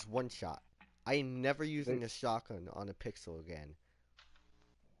was one shot. I am never using a shotgun on a pixel again.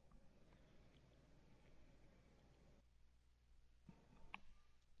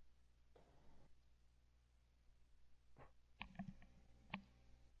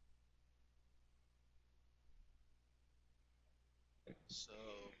 So,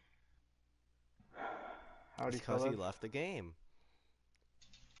 Howdy, Because he fellas. left the game.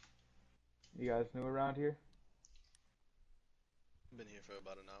 You guys new around here? been here for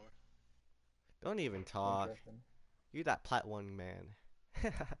about an hour. Don't even talk. Interesting. You that plat one man.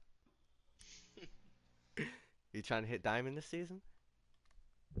 You trying to hit diamond this season?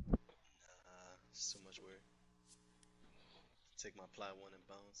 It's too much work. Take my plat 1 and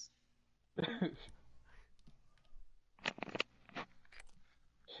bounce.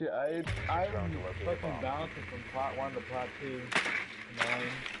 Shit, I'm fucking bouncing from plot 1 to plot 2.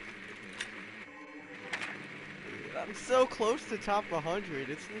 Annoying. I'm so close to top 100.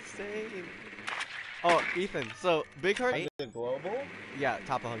 It's insane. Oh, Ethan. So Big Hurt. Is it global? Yeah,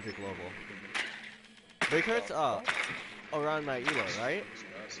 top 100 global. Big Hurt's around my elo, right?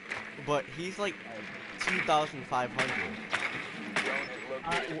 But he's like 2,500.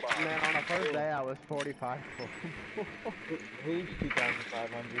 Man, on the first day I was 45. Who's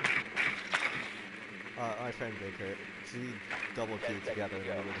 2,500? My friend Big Hurt. So we double queued together and we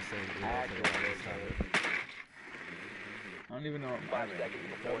were the same elo for the longest time. I don't even know what 5 seconds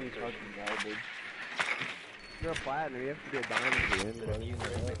before That'd be insertion. fucking garbage. You're a platinum, you have to be a diamond to be in. The diffuser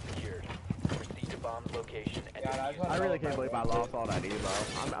has been secured. Proceed to bomb's location and Yeah, defuse I really can't believe I lost all that elo.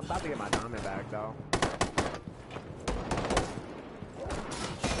 I'm about to get my diamond back though.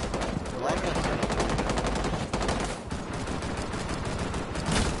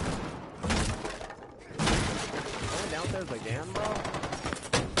 Going downstairs again, bro?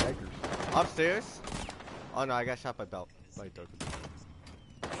 Beggars. Upstairs? Oh no, I got shot by Doug. Mind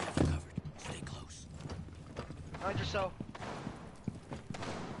yourself.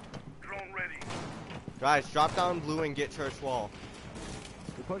 Guys, drop down blue and get church wall.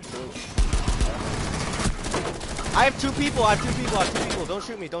 We pushed through. I have two people. Don't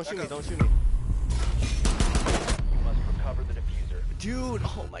shoot me. Don't shoot me. You must recover the diffuser. Dude,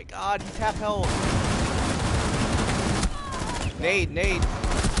 oh my god, he's half health. Nade.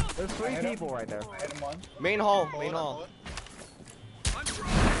 There's 3 people right there. I hit him once. Main hall.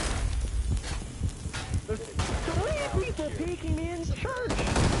 There's 3 people peeking me in church!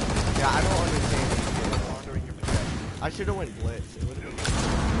 Yeah, I don't understand these kids. Laundering your possessions. I should have went blitz. It would have been.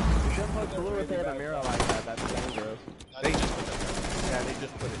 You shouldn't put blue with a mirror like that, that's dangerous. They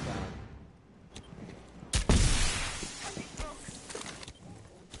just put it down.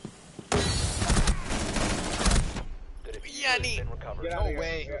 The diffuser has been recovered. Get out of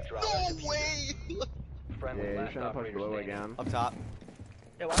here. Drop the diffuser. Friendly, Yeah, you last shouldn't push operator blue standing. again. Up top.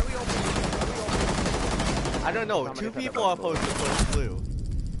 Yeah, why are we open? I don't know. Somebody 2 said people about are supposed to push blue.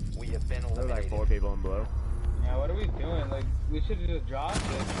 We have been There's like eliminated. 4 people in blue. Yeah, what are we doing? Like, we should have just dropped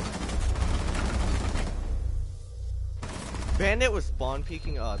it. Bandit was spawn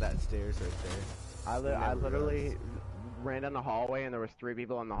peeking. Oh, that stairs right there. I literally ran down the hallway and there was 3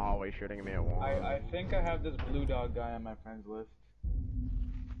 people in the hallway shooting at me at once. I think I have this blue dog guy on my friends list.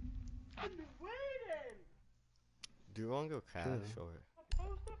 Do you want to go cash or?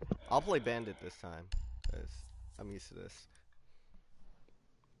 I'll play Bandit this time, cause I'm used to this.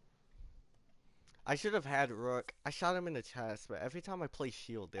 I should have had Rook. I shot him in the chest, but every time I play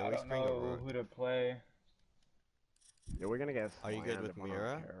Shield, they I always don't bring a know Rook. who to play. Yeah, we're gonna get Are you good slammed with if we're not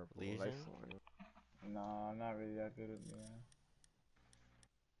Mira? careful. They Legion? slam. No, I'm not really that good at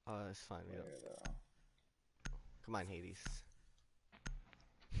Mira. It's fine. We don't. Yeah. Come on, Hades.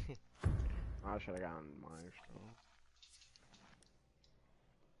 I should have gotten Maestro.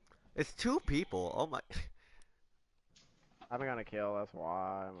 It's 2 people. Oh my. I'm gonna kill, that's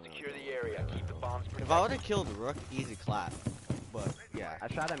why. I'm gonna Secure kill. the area. Keep the bombs protected. If I would have killed Rook, easy clap. But yeah. I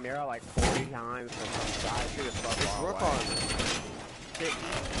shot a mirror like 40 times from some side. She was so It's far Rook away. on.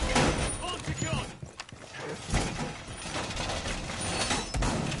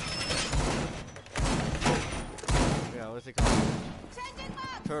 Yeah, what's it called?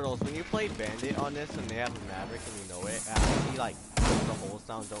 Turtles, when you play Bandit on this and they have a Maverick and you know it, after he like puts the holes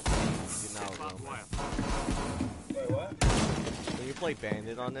down, don't peek, you're now a real man. Wait, what? When you play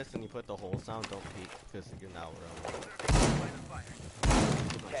Bandit on this and you put the holes down, don't peek, because you're now a real man.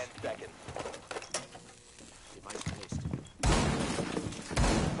 10 seconds.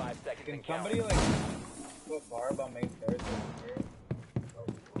 5 seconds Can and count. somebody like put Barb on main stairs over here?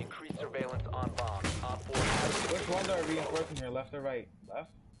 Increase surveillance on bombs. Op 4 Which ones are reinforcing here, left or right? Left?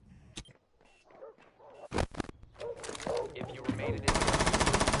 If you remain in this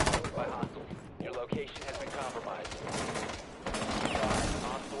by hostiles, your location has been compromised.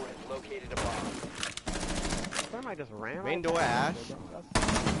 Op 4 has located a bomb. Where am I just ran? Main like door, that? Ash.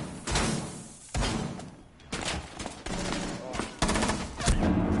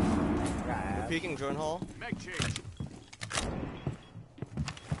 Got Peeking drone hole. Mag change.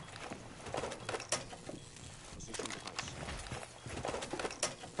 Position device.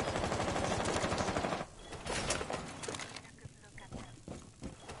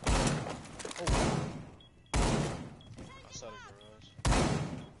 Outside of garage.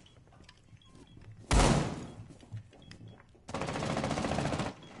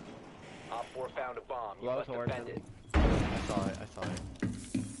 Op 4 found a bomb. You Low must towards defend him. it. I saw it.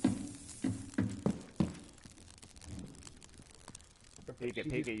 Peek it,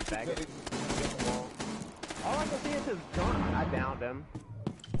 you faggot. All I can see is his gun. I downed him.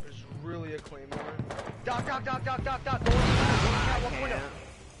 There's really a claymore. Doc. Go in the catwalk window.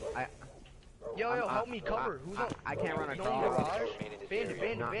 Yo, help me, cover. Who's on? I can't run No across. garage.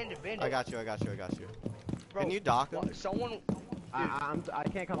 Bandit. I got you. Bro, Can you dock him? Someone. I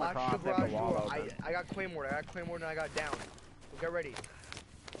can't come Watch across the if garage the wall door. open. I got claymore and I got down. Get ready.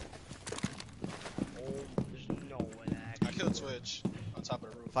 Oh, there's no way that I killed Twitch on top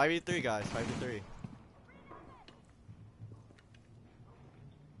of the roof. 5v3 guys, 5v3.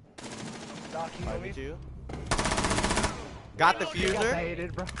 Doc, you know me? 5v2. Got the He got fuser.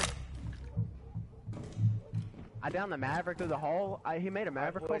 baited, bro. I downed the Maverick through the hole. He made a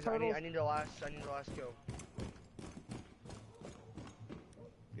Maverick Boys, full I turtles. need the last kill.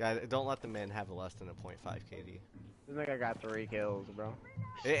 Yeah, don't let the man have less than a .5 KD. This nigga got 3 kills, bro.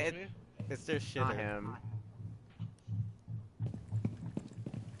 It's their shit. Not him.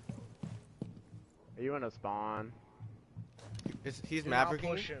 Are you in a spawn? He's Do not mavericking.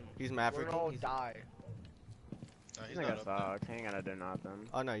 push him. He's We're mavericking. gonna all He's- die. Nah, he's This not nigga up there. sucks. He ain't gonna do nothing.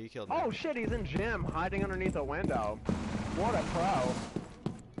 Oh no, you killed him. Oh shit, he's in gym, hiding underneath a window. What a pro.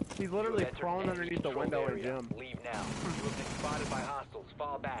 He's literally prone underneath the window in gym. Leave now. You have been spotted by hostiles.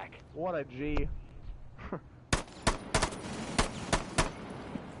 Fall back. What a G.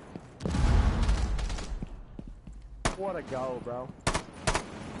 What a go, bro.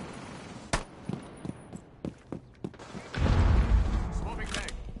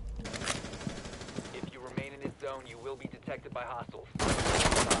 If you remain in this zone, you will be detected by hostiles.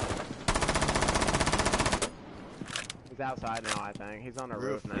 He's outside now, I think. He's on the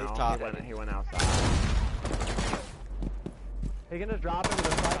roof, now. rooftop. He went outside. He can just drop into the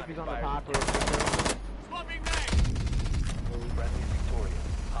site if he's on the top roof. Friendly victorious.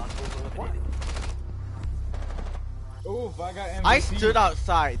 Hostiles eliminated. Oof, I got MVP. I stood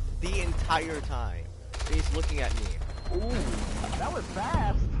outside the entire time. He's looking at me. Ooh, that was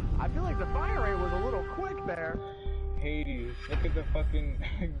fast. I feel like the fire rate was a little quick there. Hades, look at the fucking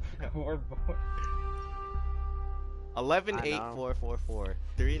scoreboard. 11, I 8, know. 4, 4, 4,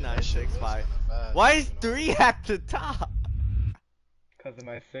 3, 9, That shit 6, was 5. kinda fast, Why is you know. 3 at the top? Cause of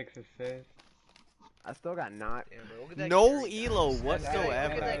my 6 assists. I still got 9. Damn, bro, look at that No carry, elo guys.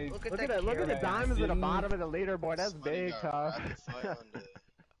 whatsoever. Look at Look that at that. Look at the carry. diamonds at the Dude. bottom of the leaderboard. That's Somebody big, got tough. rapid fire under.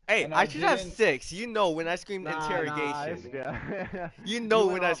 Hey, And I I should have didn't- 6. You know when I screamed Nah, interrogation. yeah. You know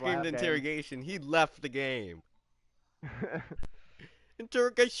went when I off screamed last game. interrogation. He left the game.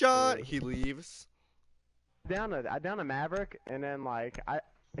 Interrogation. He leaves. I downed a Maverick, and then like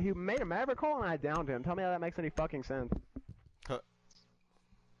he made a Maverick call, and I downed him. Tell me how that makes any fucking sense.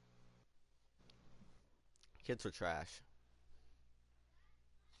 Kids were trash.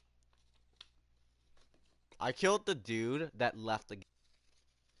 I killed the dude that left the game.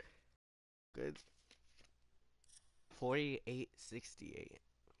 Good. 48-68.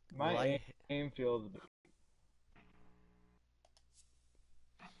 My Well, aim feels.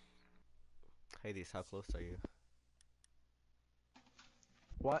 Hades, how close are you?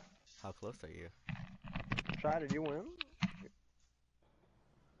 What? How close are you? Try, did you win?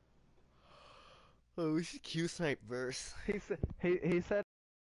 Oh, we should Q-snipe verse. He said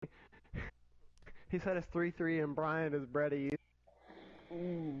he said it's 3-3 and Brian is Brady.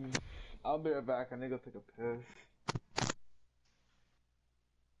 Ooh. I'll be right back. I need to go take a piss.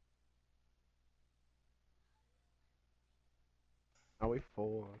 Are we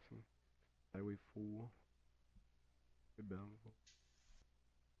full? Are we full? Good bountiful.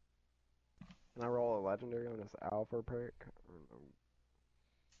 Can I roll a legendary on this alpha pick?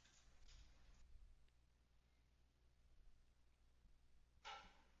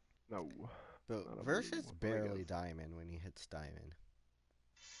 No. But Not a verse blue is one, I barely guess. diamond when he hits diamond.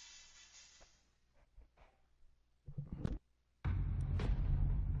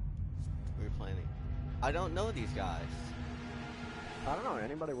 We're planning. I don't know these guys. I don't know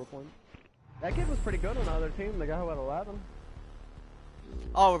anybody we're playing. That kid was pretty good on the other team. The guy who had 11.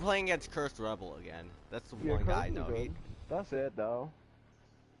 Oh, we're playing against Cursed Rebel again. That's the Yeah, one guy I Kirby's know. good. That's it though.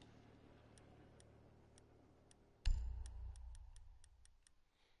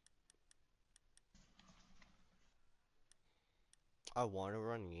 I want to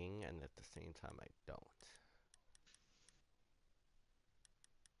run Ying, and at the same time I don't.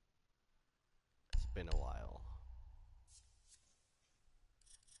 It's been a while.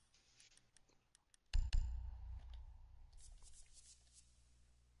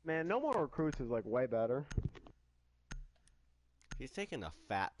 Man, no more recruits is like way better. He's taking a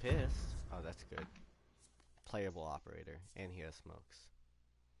fat piss. Oh, that's good. Playable operator, and he has smokes.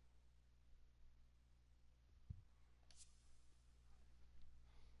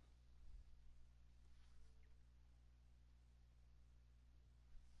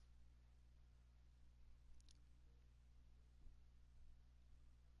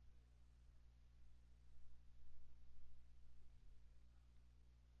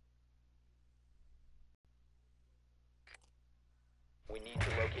 We need to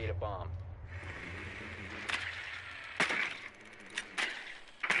locate a bomb.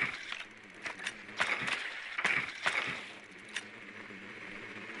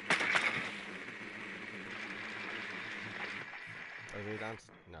 Are they down?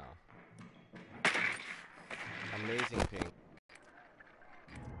 No. Amazing ping.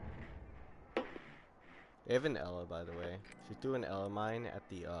 They have an Ella, by the way. She threw an Ella mine at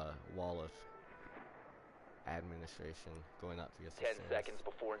the wall of administration going up to get 10 seconds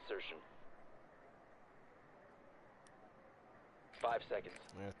before insertion. 5 seconds.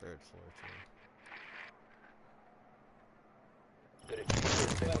 They're third floor too. The diffuser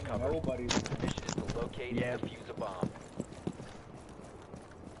has been recovered. Nobody. Mission is to locate and defuse a bomb.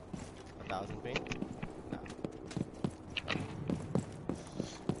 1,000 ping? No.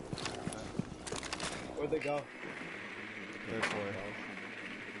 Where'd they go? Third floor.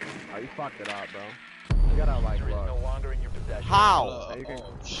 Oh, you fucked it up, bro. You gotta like Diffuser is look. no longer in your possession. How? You can-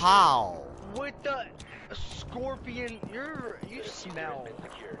 How? With the scorpion, you smell Been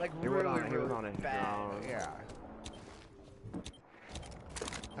secured. like He really, was on, he was really on his bad. drone. Yeah.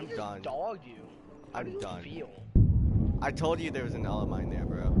 I'm He just done. dogged you. How I'm do you done. feel? I told you there was an Ella mine there,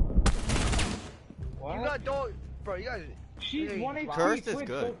 bro. What? You got dog, bro. You guys. She's Hey, 1 HP. Cursed is Twitch,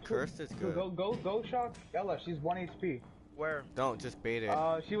 good. go- Cursed is good. Go shock Ella. She's 1 HP. Where? Don't just bait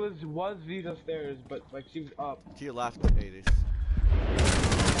it. She was V's upstairs, but like she was up. To your left, Aidis.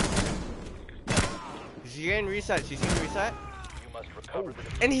 She's getting reset. She's getting reset. You must recover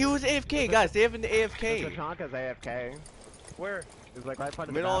the And he was AFK, guys. They have an The AFK. Tachanka's AFK. Where? He's like right by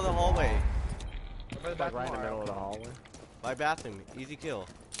the Middle of the bathroom hallway. wall. Where the He's like right in the bathroom middle are? of the hallway. My bathroom. Easy kill.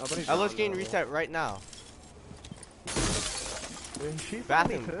 Nobody's Ella's on getting the- reset right now. Dude, she's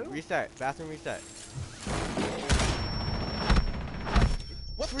Bathroom. 22? Reset. Bathroom reset.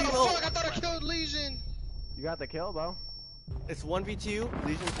 What the Primo. fuck? I thought I killed Legion. You got the kill, though. It's 1v2.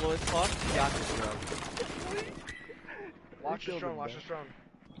 Legion's low as fuck. You got this, bro. Watch the killed strong. him, Watch bro. the strong.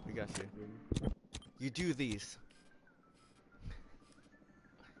 We got you. You do these.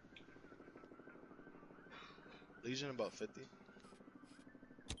 Legion about 50.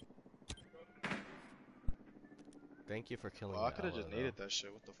 Thank you for killing Oh, I the could have Ella, just though. needed that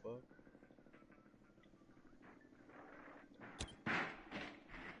shit. What the fuck?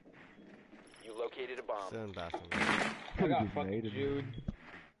 You located a bomb. Still in bathroom. I got fucking Jude.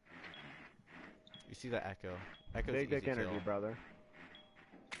 You see the Echo. Echo's Big easy dick energy, kill. brother.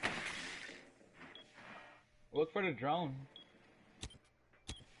 Look for the drone.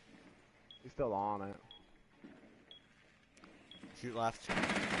 He's still on it. Shoot left.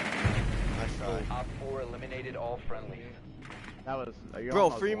 Nice try. Op 4 eliminated all friendlies. That was. You Bro,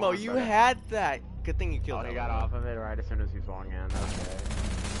 almost Fremo, won, you but- had that. Good thing you killed Oh, he him. got off of it right as soon as he swung in. Okay.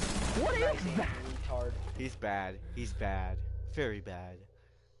 What is that? Retard. He's bad. He's bad. Very bad.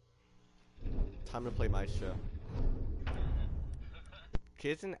 Time to play Maestro.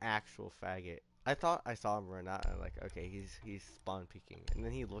 Kid's an actual faggot. I thought I saw him run out and I'm like, okay, he's spawn peeking. And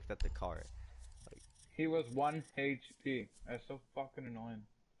then he looked at the cart. He was 1 HP. That's so fucking annoying.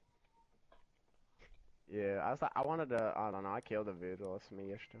 Yeah, I was like, I wanted to. I don't know. I killed the visual. It's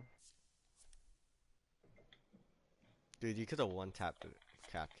me, Dude, you could have one-tapped the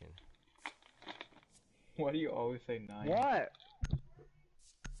Capkin. Why do you always say 9? What?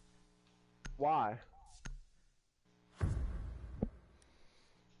 Why?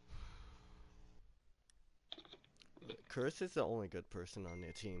 Curse is the only good person on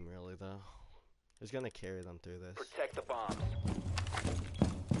their team, really, though. Who's gonna carry them through this? Protect the bombs.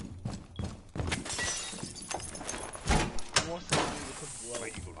 What's the name with the blow? My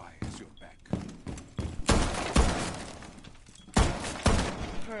evil eye has your back.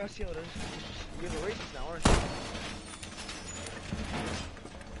 Alright, I see how it is. You're the racist now, aren't you?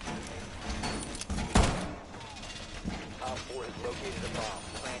 Op 4 has located a bomb.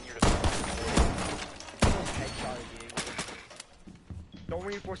 Plan your defense. Headshot it, Diego. Don't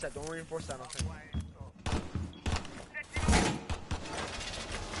reinforce that. Don't reinforce that. Okay.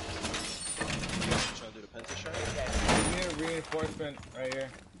 Trying to do the pencil shot? We need a reinforcement right here.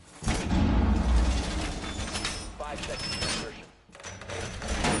 5 seconds to insertion.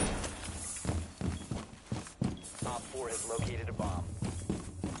 Op 4 has located a bomb.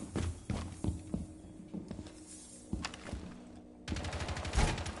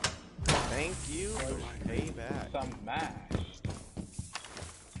 Thank you for payback. Some mash.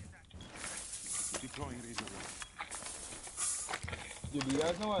 Deploying razor wire. Dude, you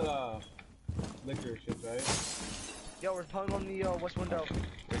guys know what liquor shit, right? Yo, we're pulling on the west window.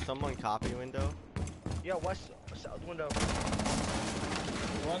 There's someone copy window. Yeah, south window.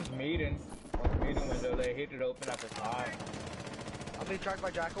 One's maiden. One's maiden window. They hate it open at the top. I'm being tracked by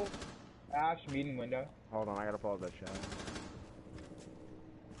Jackal. Ash, meeting window. Hold on, I gotta pull up that shot.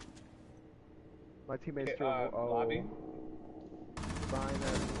 My teammates threw lobby. Brian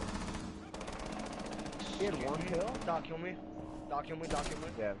he had one kill? Doc, kill me. Doc, kill me. Doc, kill me.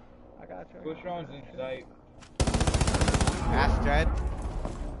 Yeah. I got you. Push drones in sight. Ash dead.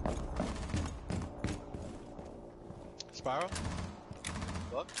 Spiral?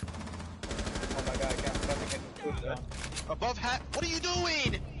 What? Oh my god, I can't fucking get the push drone. Above hat. What are you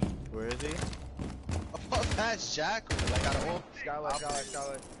doing? Where is he? Above hatch, Jack. Like out of all.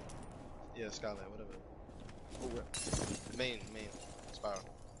 Skylight. Yeah, skylight, whatever. Main. Spiral.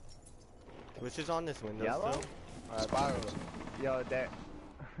 Which is on this window Yellow? still? Spirals. Yo, that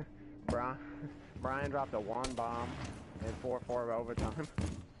Brian dropped a 1 bomb and 4-4 overtime.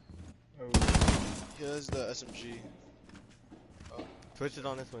 Here's the SMG. Twitch is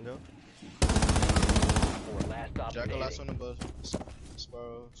on this window. For last stop Jack, the standing. last one above.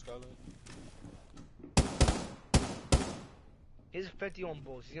 Spiral, skylight. He's 50 on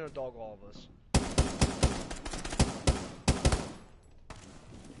bulls. He's gonna dog all of us.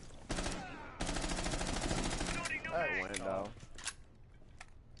 That window.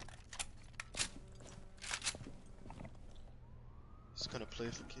 He's gonna play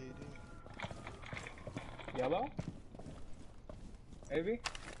for KD. Yellow? Maybe?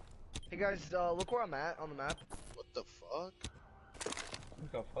 Hey guys, look where I'm at on the map. What the fuck?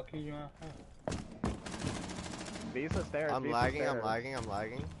 What the fuck are you at? Visa stairs. I'm Visa lagging. stairs.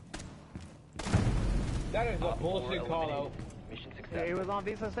 That is a Op 4 bullshit call out. eliminated. Mission Yeah, successful. he was on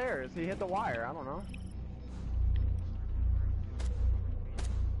Visa stairs. He hit the wire. I don't know.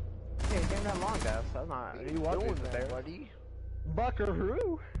 Yeah, he came down long desk. That's not. He was doing Visa that, stairs. buddy.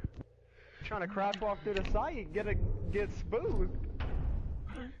 Buckaroo. Trying to crouch walk through the site, get spooked.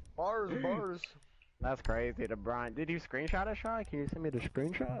 Bars. That's crazy to Brian. Did you screenshot it, Shy? Can you send me the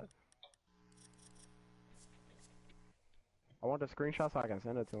screenshot? I want the screenshot so I can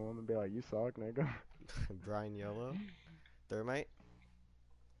send it to him and be like, you suck, nigga. Brian Yellow. Thermite.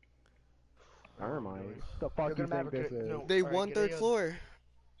 Thermite. The fuck You're you gonna think this have a- is? no. They Alright, won get third a, floor.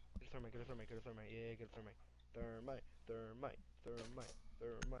 Get a thermite. Yeah, get a thermite. Thermite.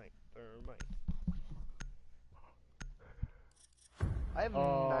 I have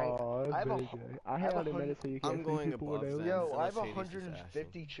Oh, I have a BJ. I have had a a minute so you can't I'm see going people above when they- them. Yo, so I have Shady's just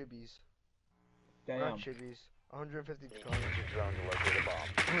 150 chibis. Damn. Not chibis. 150 Need charms. to drone to locate a bomb.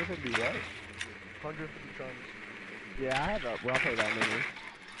 Where's it be what? 150 charms. Yeah, I have a roughly that many.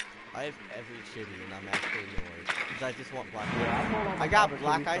 I have every chitty and I'm actually annoyed. Because I just want black Yeah, I ice. pulled on my I got cover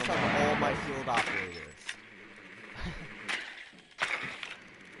black chitties ice from on my- all my field operators.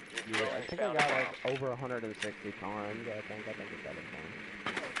 Yeah, I think I got like over 160 charms. I think it's better than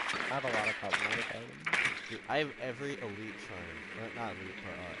I have a lot of cosmetic items. Dude, I have every elite charm. Or, not elite,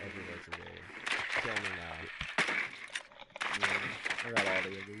 but every legendary. Kill me now. Yeah, I got all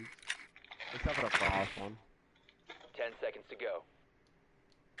the elites. Except for the frost one. 10 seconds to go.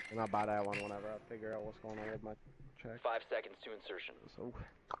 And I'll buy that one whenever I figure out what's going on with my check. 5 seconds to insertion. So,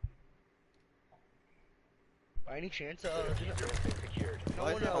 By any chance, Diffuser has been secured. no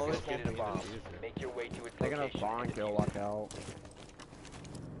Why one is it always Located a giving me bomb. diffuser? Make your way to its they're gonna location. spawn and kill, defuse walk it. out.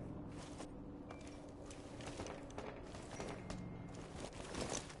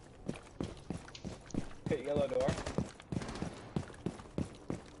 Hit yellow door.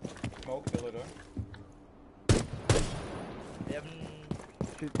 Smoke, yellow door. they haven't.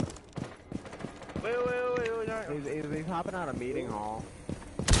 Shoot. Wait, no. He's hopping out of meeting hall.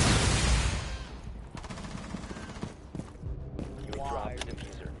 You dropped the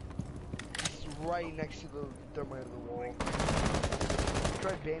diffuser. It's right next to the thermite of the wall. He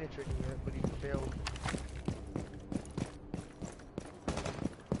tried bandit tricking it, but he failed.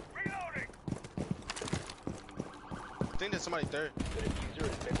 I think there's somebody third. The diffuser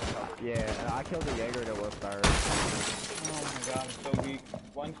has been recovered. Yeah, I killed the Jaeger that was third. Oh my god, I'm so weak.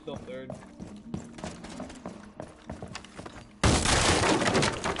 One's still third.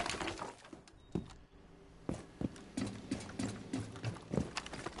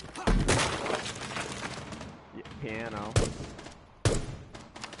 Yeah, piano.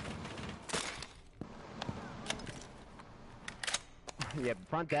 Yeah,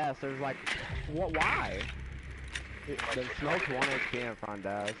 front desk, there's like, what, why? The smoke's 1 HP in front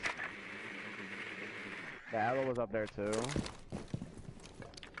desk. The Ella was up there too.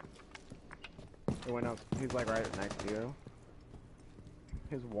 He went up, he's like right next to you.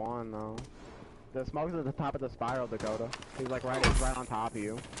 He's 1 though. The smoke's at the top of the spiral, Dakota. He's like right on top of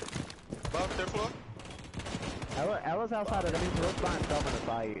you. Above, third floor. Ella's outside of him, he's by himself in the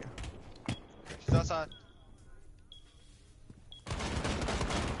fight. She's outside.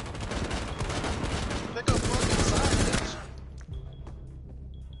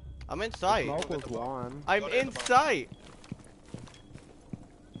 I'm in sight. Smoke was one. I'm in sight.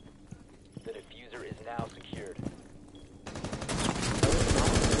 The diffuser is now secured.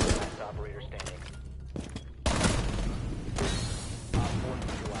 Last operator standing.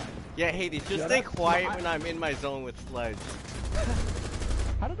 Yeah, Hades, just stay quiet when I'm in my zone with Sledge.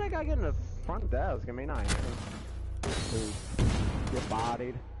 How did that guy get in the front desk? I mean, I Dude, get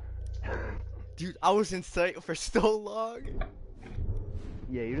bodied. Dude, I was in sight for so long.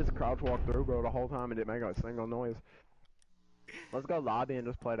 Yeah, you just crouch walk through, bro, the whole time and didn't make a single noise. Let's go lobby and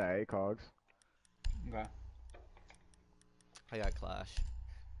just play the ACOGs. Okay. I got Clash.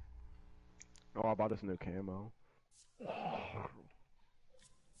 Oh, I bought this new camo. Oh,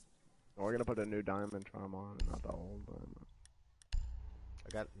 we're gonna put a new diamond charm on, not the old diamond. I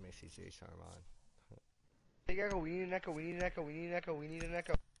got Macy J charm on. Take echo, we need an echo, we need an echo, we need an echo, we need an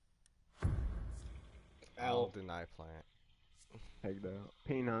echo. I'll deny plant. Take that.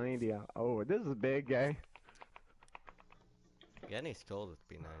 P90. Oh, this is big, gay. Getting scolded with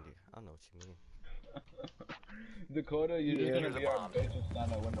B90. I don't know what you mean. Dakota, you're just gonna Here's a be our bomb. bitch and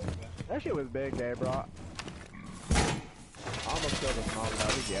stand at window. That shit was big, gay, bro. I almost killed a smoke, that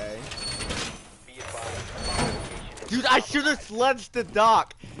was gay. Be advised, the bomb location is Dude, I should have sledged the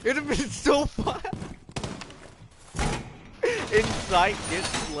dock. It'd have been so fun. In sight, get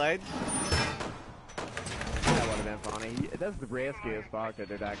sledged. That would have been funny. That's the riskiest fuck to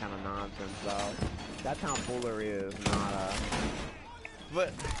do that kind of nonsense, though. That's how foolery is, not a...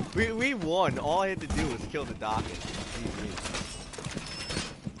 But we won. All I had to do was kill the dock.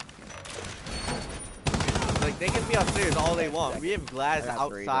 Like, they can be upstairs all they want. We have glass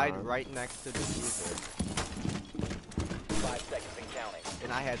outside right next to the user. 5 seconds and counting.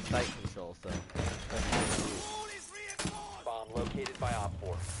 And I had sight control, so... Bomb located by Op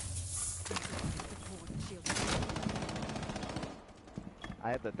 4. I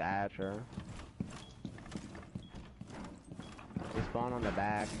had the dasher. They spawn on the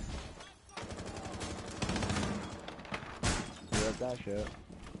back. Rip that shit.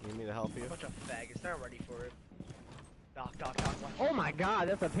 Need me to help you? Bunch of faggots, not ready for it. Doc, doc, doc, watch. Oh my god,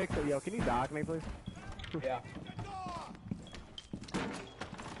 that's a pixel. Yo, can you dock me, please? Yeah.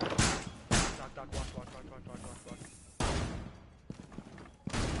 Doc, doc, watch, watch, watch, watch, watch, watch, watch.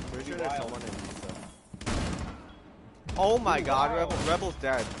 Pretty sure there's someone in pizza. Oh my god, Rebel's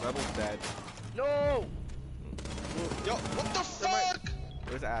dead. Rebel's dead. No! Yo, what the fuck?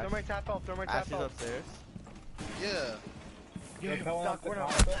 Where's Ash? Throw my tap out, throw my Ash tap is out. upstairs. Yeah. Doc, we're not.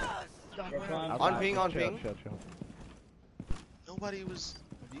 Doc, we're not. On ping, on Chill, ping. chill, chill. Nobody was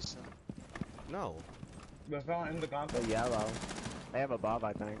decent. No. They're found in the console. The yellow. They have a buff,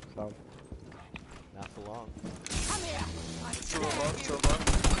 I think, so. Not for long. Two above, two above.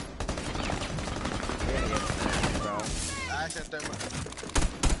 Yeah, yeah, bro. Ash and thermal.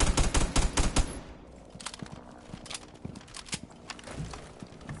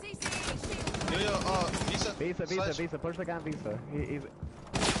 Yo, Visa. Visa, Visa, Sledge. Visa. Push the guy on Visa.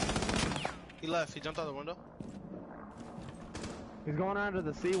 He left. He jumped out the window. He's going on to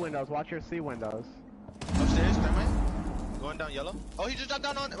the C windows. Watch your C windows. Upstairs, thermite. Going down yellow. Oh, he just jumped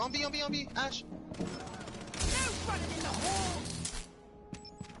down on B, on B, on B. Ash.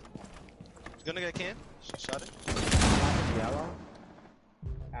 He's gonna get canned. Shot it. Yellow.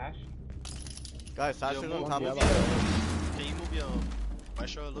 Ash. Guys, Sasha's Yo, on move, top move of you. Can you move your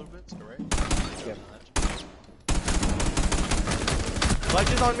maestro a little bit to the right? Yeah.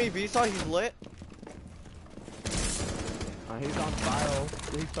 Sledge is on me, Visa, he's lit. He's on spiral.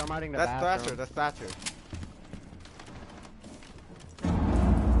 He's thermiting the That's Thrasher, bathroom. that's Thatcher.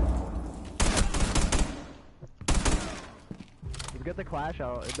 Get the clash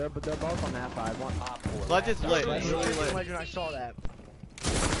out. They're both on that side. One Op 4. Sledge is lit, Legend, he's really lit. Legend, I saw that.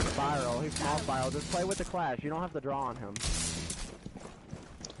 spiral. He's small spiral. Just play with the clash. You don't have to draw on him.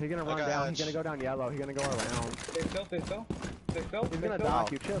 He's gonna run got down. Edge. He's gonna go down yellow. He's gonna go around. Stay still, stay still. Stay still. He's stay gonna still.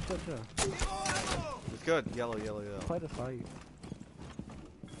 dock you. Chill, chill, chill. It's good. Yellow, yellow, yellow. Play the fight.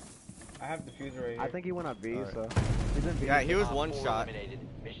 I have diffuser right here. I think he went up V, Alright. so he's in V. Yeah, he was Op one 4 shot. eliminated.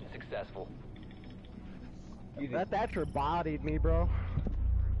 Mission successful. Easy. That Thatcher bodied me, bro.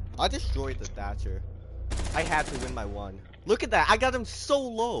 I destroyed the Thatcher. I had to win by one. Look at that, I got him so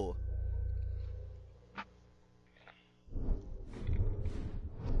low.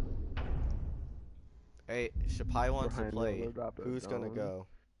 Hey, Shapai wants to Ryan play. Miller dropped it Who's gonna down. go?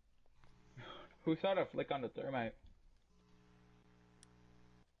 Who saw the flick on the thermite?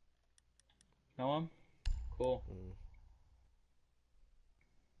 No one? Cool. Mm.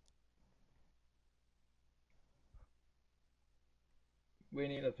 We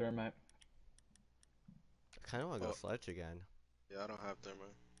need a thermite. I kinda wanna go Oh. Sledge again. Yeah, I don't have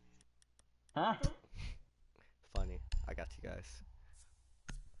thermite. Huh? Funny. I got you guys.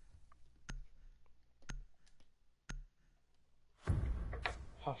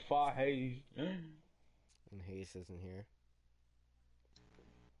 How far Hayes? And Hayes isn't here.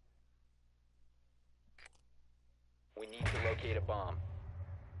 We need to locate a bomb.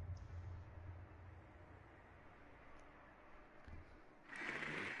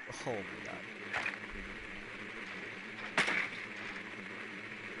 Oh my god.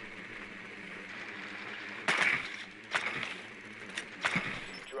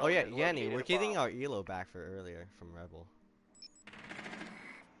 Drone Oh yeah, has Yanni, located we're a getting bomb. our elo back for earlier from Rebel.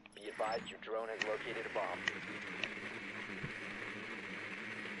 Be advised your drone has located a bomb.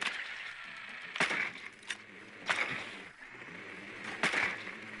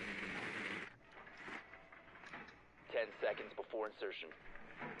 Seconds before insertion.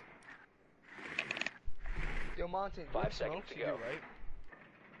 Yo, Monte, 5 seconds to go. Right?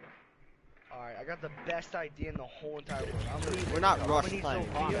 Alright, I got the best idea in the whole entire world. We're not rush I'm playing.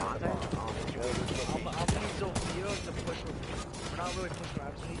 gonna need Sophia to push with me. We're not really pushing, I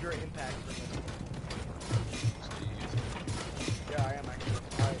just need your impact for this. Yeah, I am actually.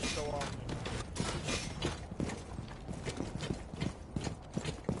 Alright, so,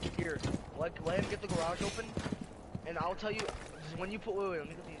 here, let him get the garage open, and I'll tell you, when you put, wait, let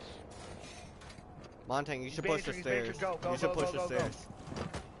me get these. Montang, you should push the stairs. Go, You should push the stairs.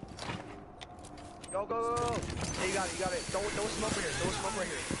 Go. Hey, you got it. Throw a smoke right here. Throw a smoke right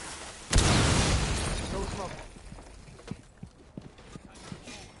here. Throw a smoke.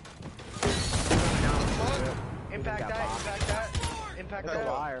 Impact that. Impact It's a that.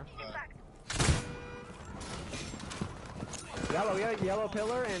 liar. Yellow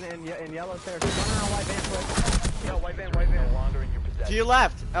pillar and yellow stairs. Run around white van quick. Yo, white van. No longer in your possession. To your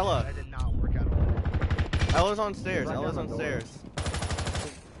left, Ella. That did not work at all. Ella's on stairs. Ella's on stairs.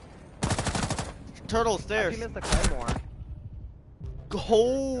 Turtle stairs. He missed the claymore.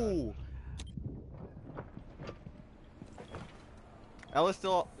 Go. Ella's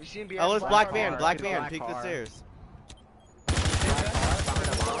still. Ella's black van. Peek the stairs.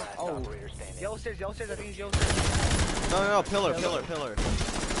 Oh. Yellow stairs. I think he's yellow stairs. No. Pillar. Withstand.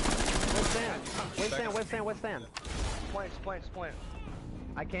 Point.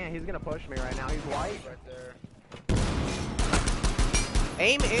 I can't. He's gonna push me right now. He's white. Right there.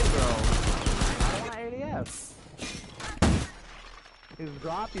 Aim in, bro. I don't want ADS. He's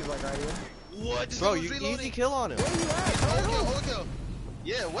dropped. He's like right here. What? This Bro, dude's you reloading. easy kill on him. Hold kill.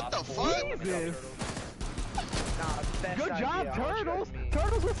 Yeah, what the fuck? Jesus. Best Good idea. job, I want you Turtles. as me.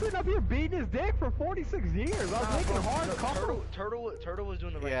 Turtles was sitting up here beating his dick for 46 years. I was making hard cover. Turtle was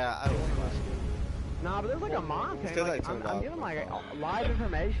doing the right Yeah, thing. Nah, but there's like a Montang. Because Like, I turned I'm off giving my like phone. live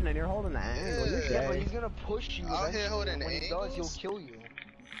information and you're holding the angle. You're Yeah, but gay. he's gonna push you. Out here eventually, holding and when he does, he'll angles? kill you.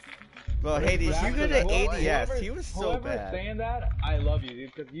 Bro, Hades, you good at Whoever- ADS. He was so whoever's bad. saying that, I love you,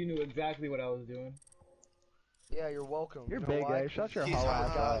 dude, because you knew exactly what I was doing. Yeah, you're welcome. You're You know big, why? eh? Shut your He's hoe hot.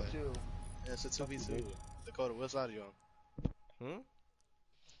 ass God, up. too. Yeah, it's a 2v2. Dakota, what side are you on? Hmm?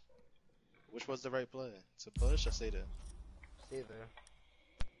 Which was the right play? To push or stay there? Stay there.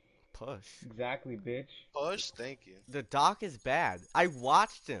 Push. Exactly, bitch. Push? Thank you. The doc is bad. I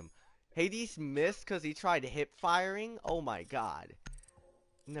watched him. Hades missed because he tried hip firing. Oh my god.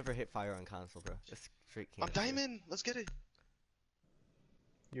 Never hit fire on console, bro. That's straight I'm cancer. diamond. Let's get it.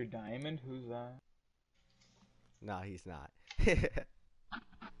 You're Diamond? Who's that? Nah, he's not. He's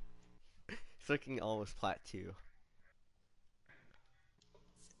looking almost plat 2.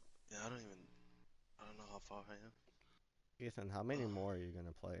 Yeah, I don't know how far I am. Ethan, how many more are you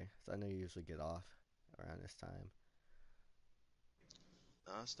gonna play? 'Cause I know you usually get off around this time.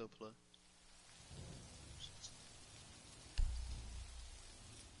 Nah, I still play.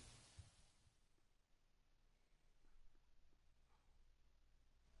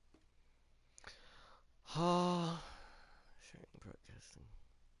 Sharing broadcasting.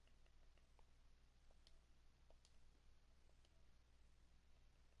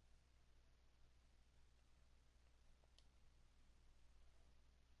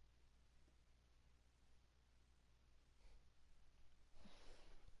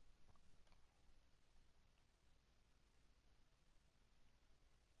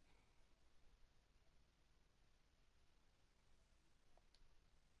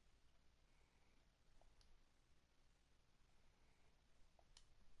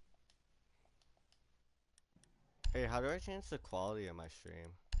 Hey, how do I change the quality of my stream?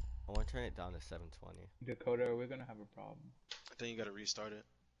 I want to turn it down to 720. Dakota, we're gonna have a problem. I think you gotta restart it.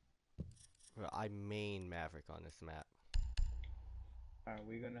 Bro, I main Maverick on this map. Are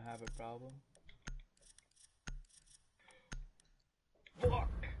we gonna have a problem? Fuck!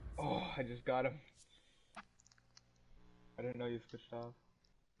 Oh, I just got him. I didn't know you switched off.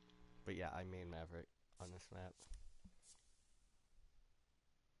 But yeah, I main Maverick on this map.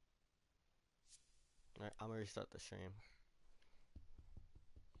 Alright, I'm gonna restart the stream.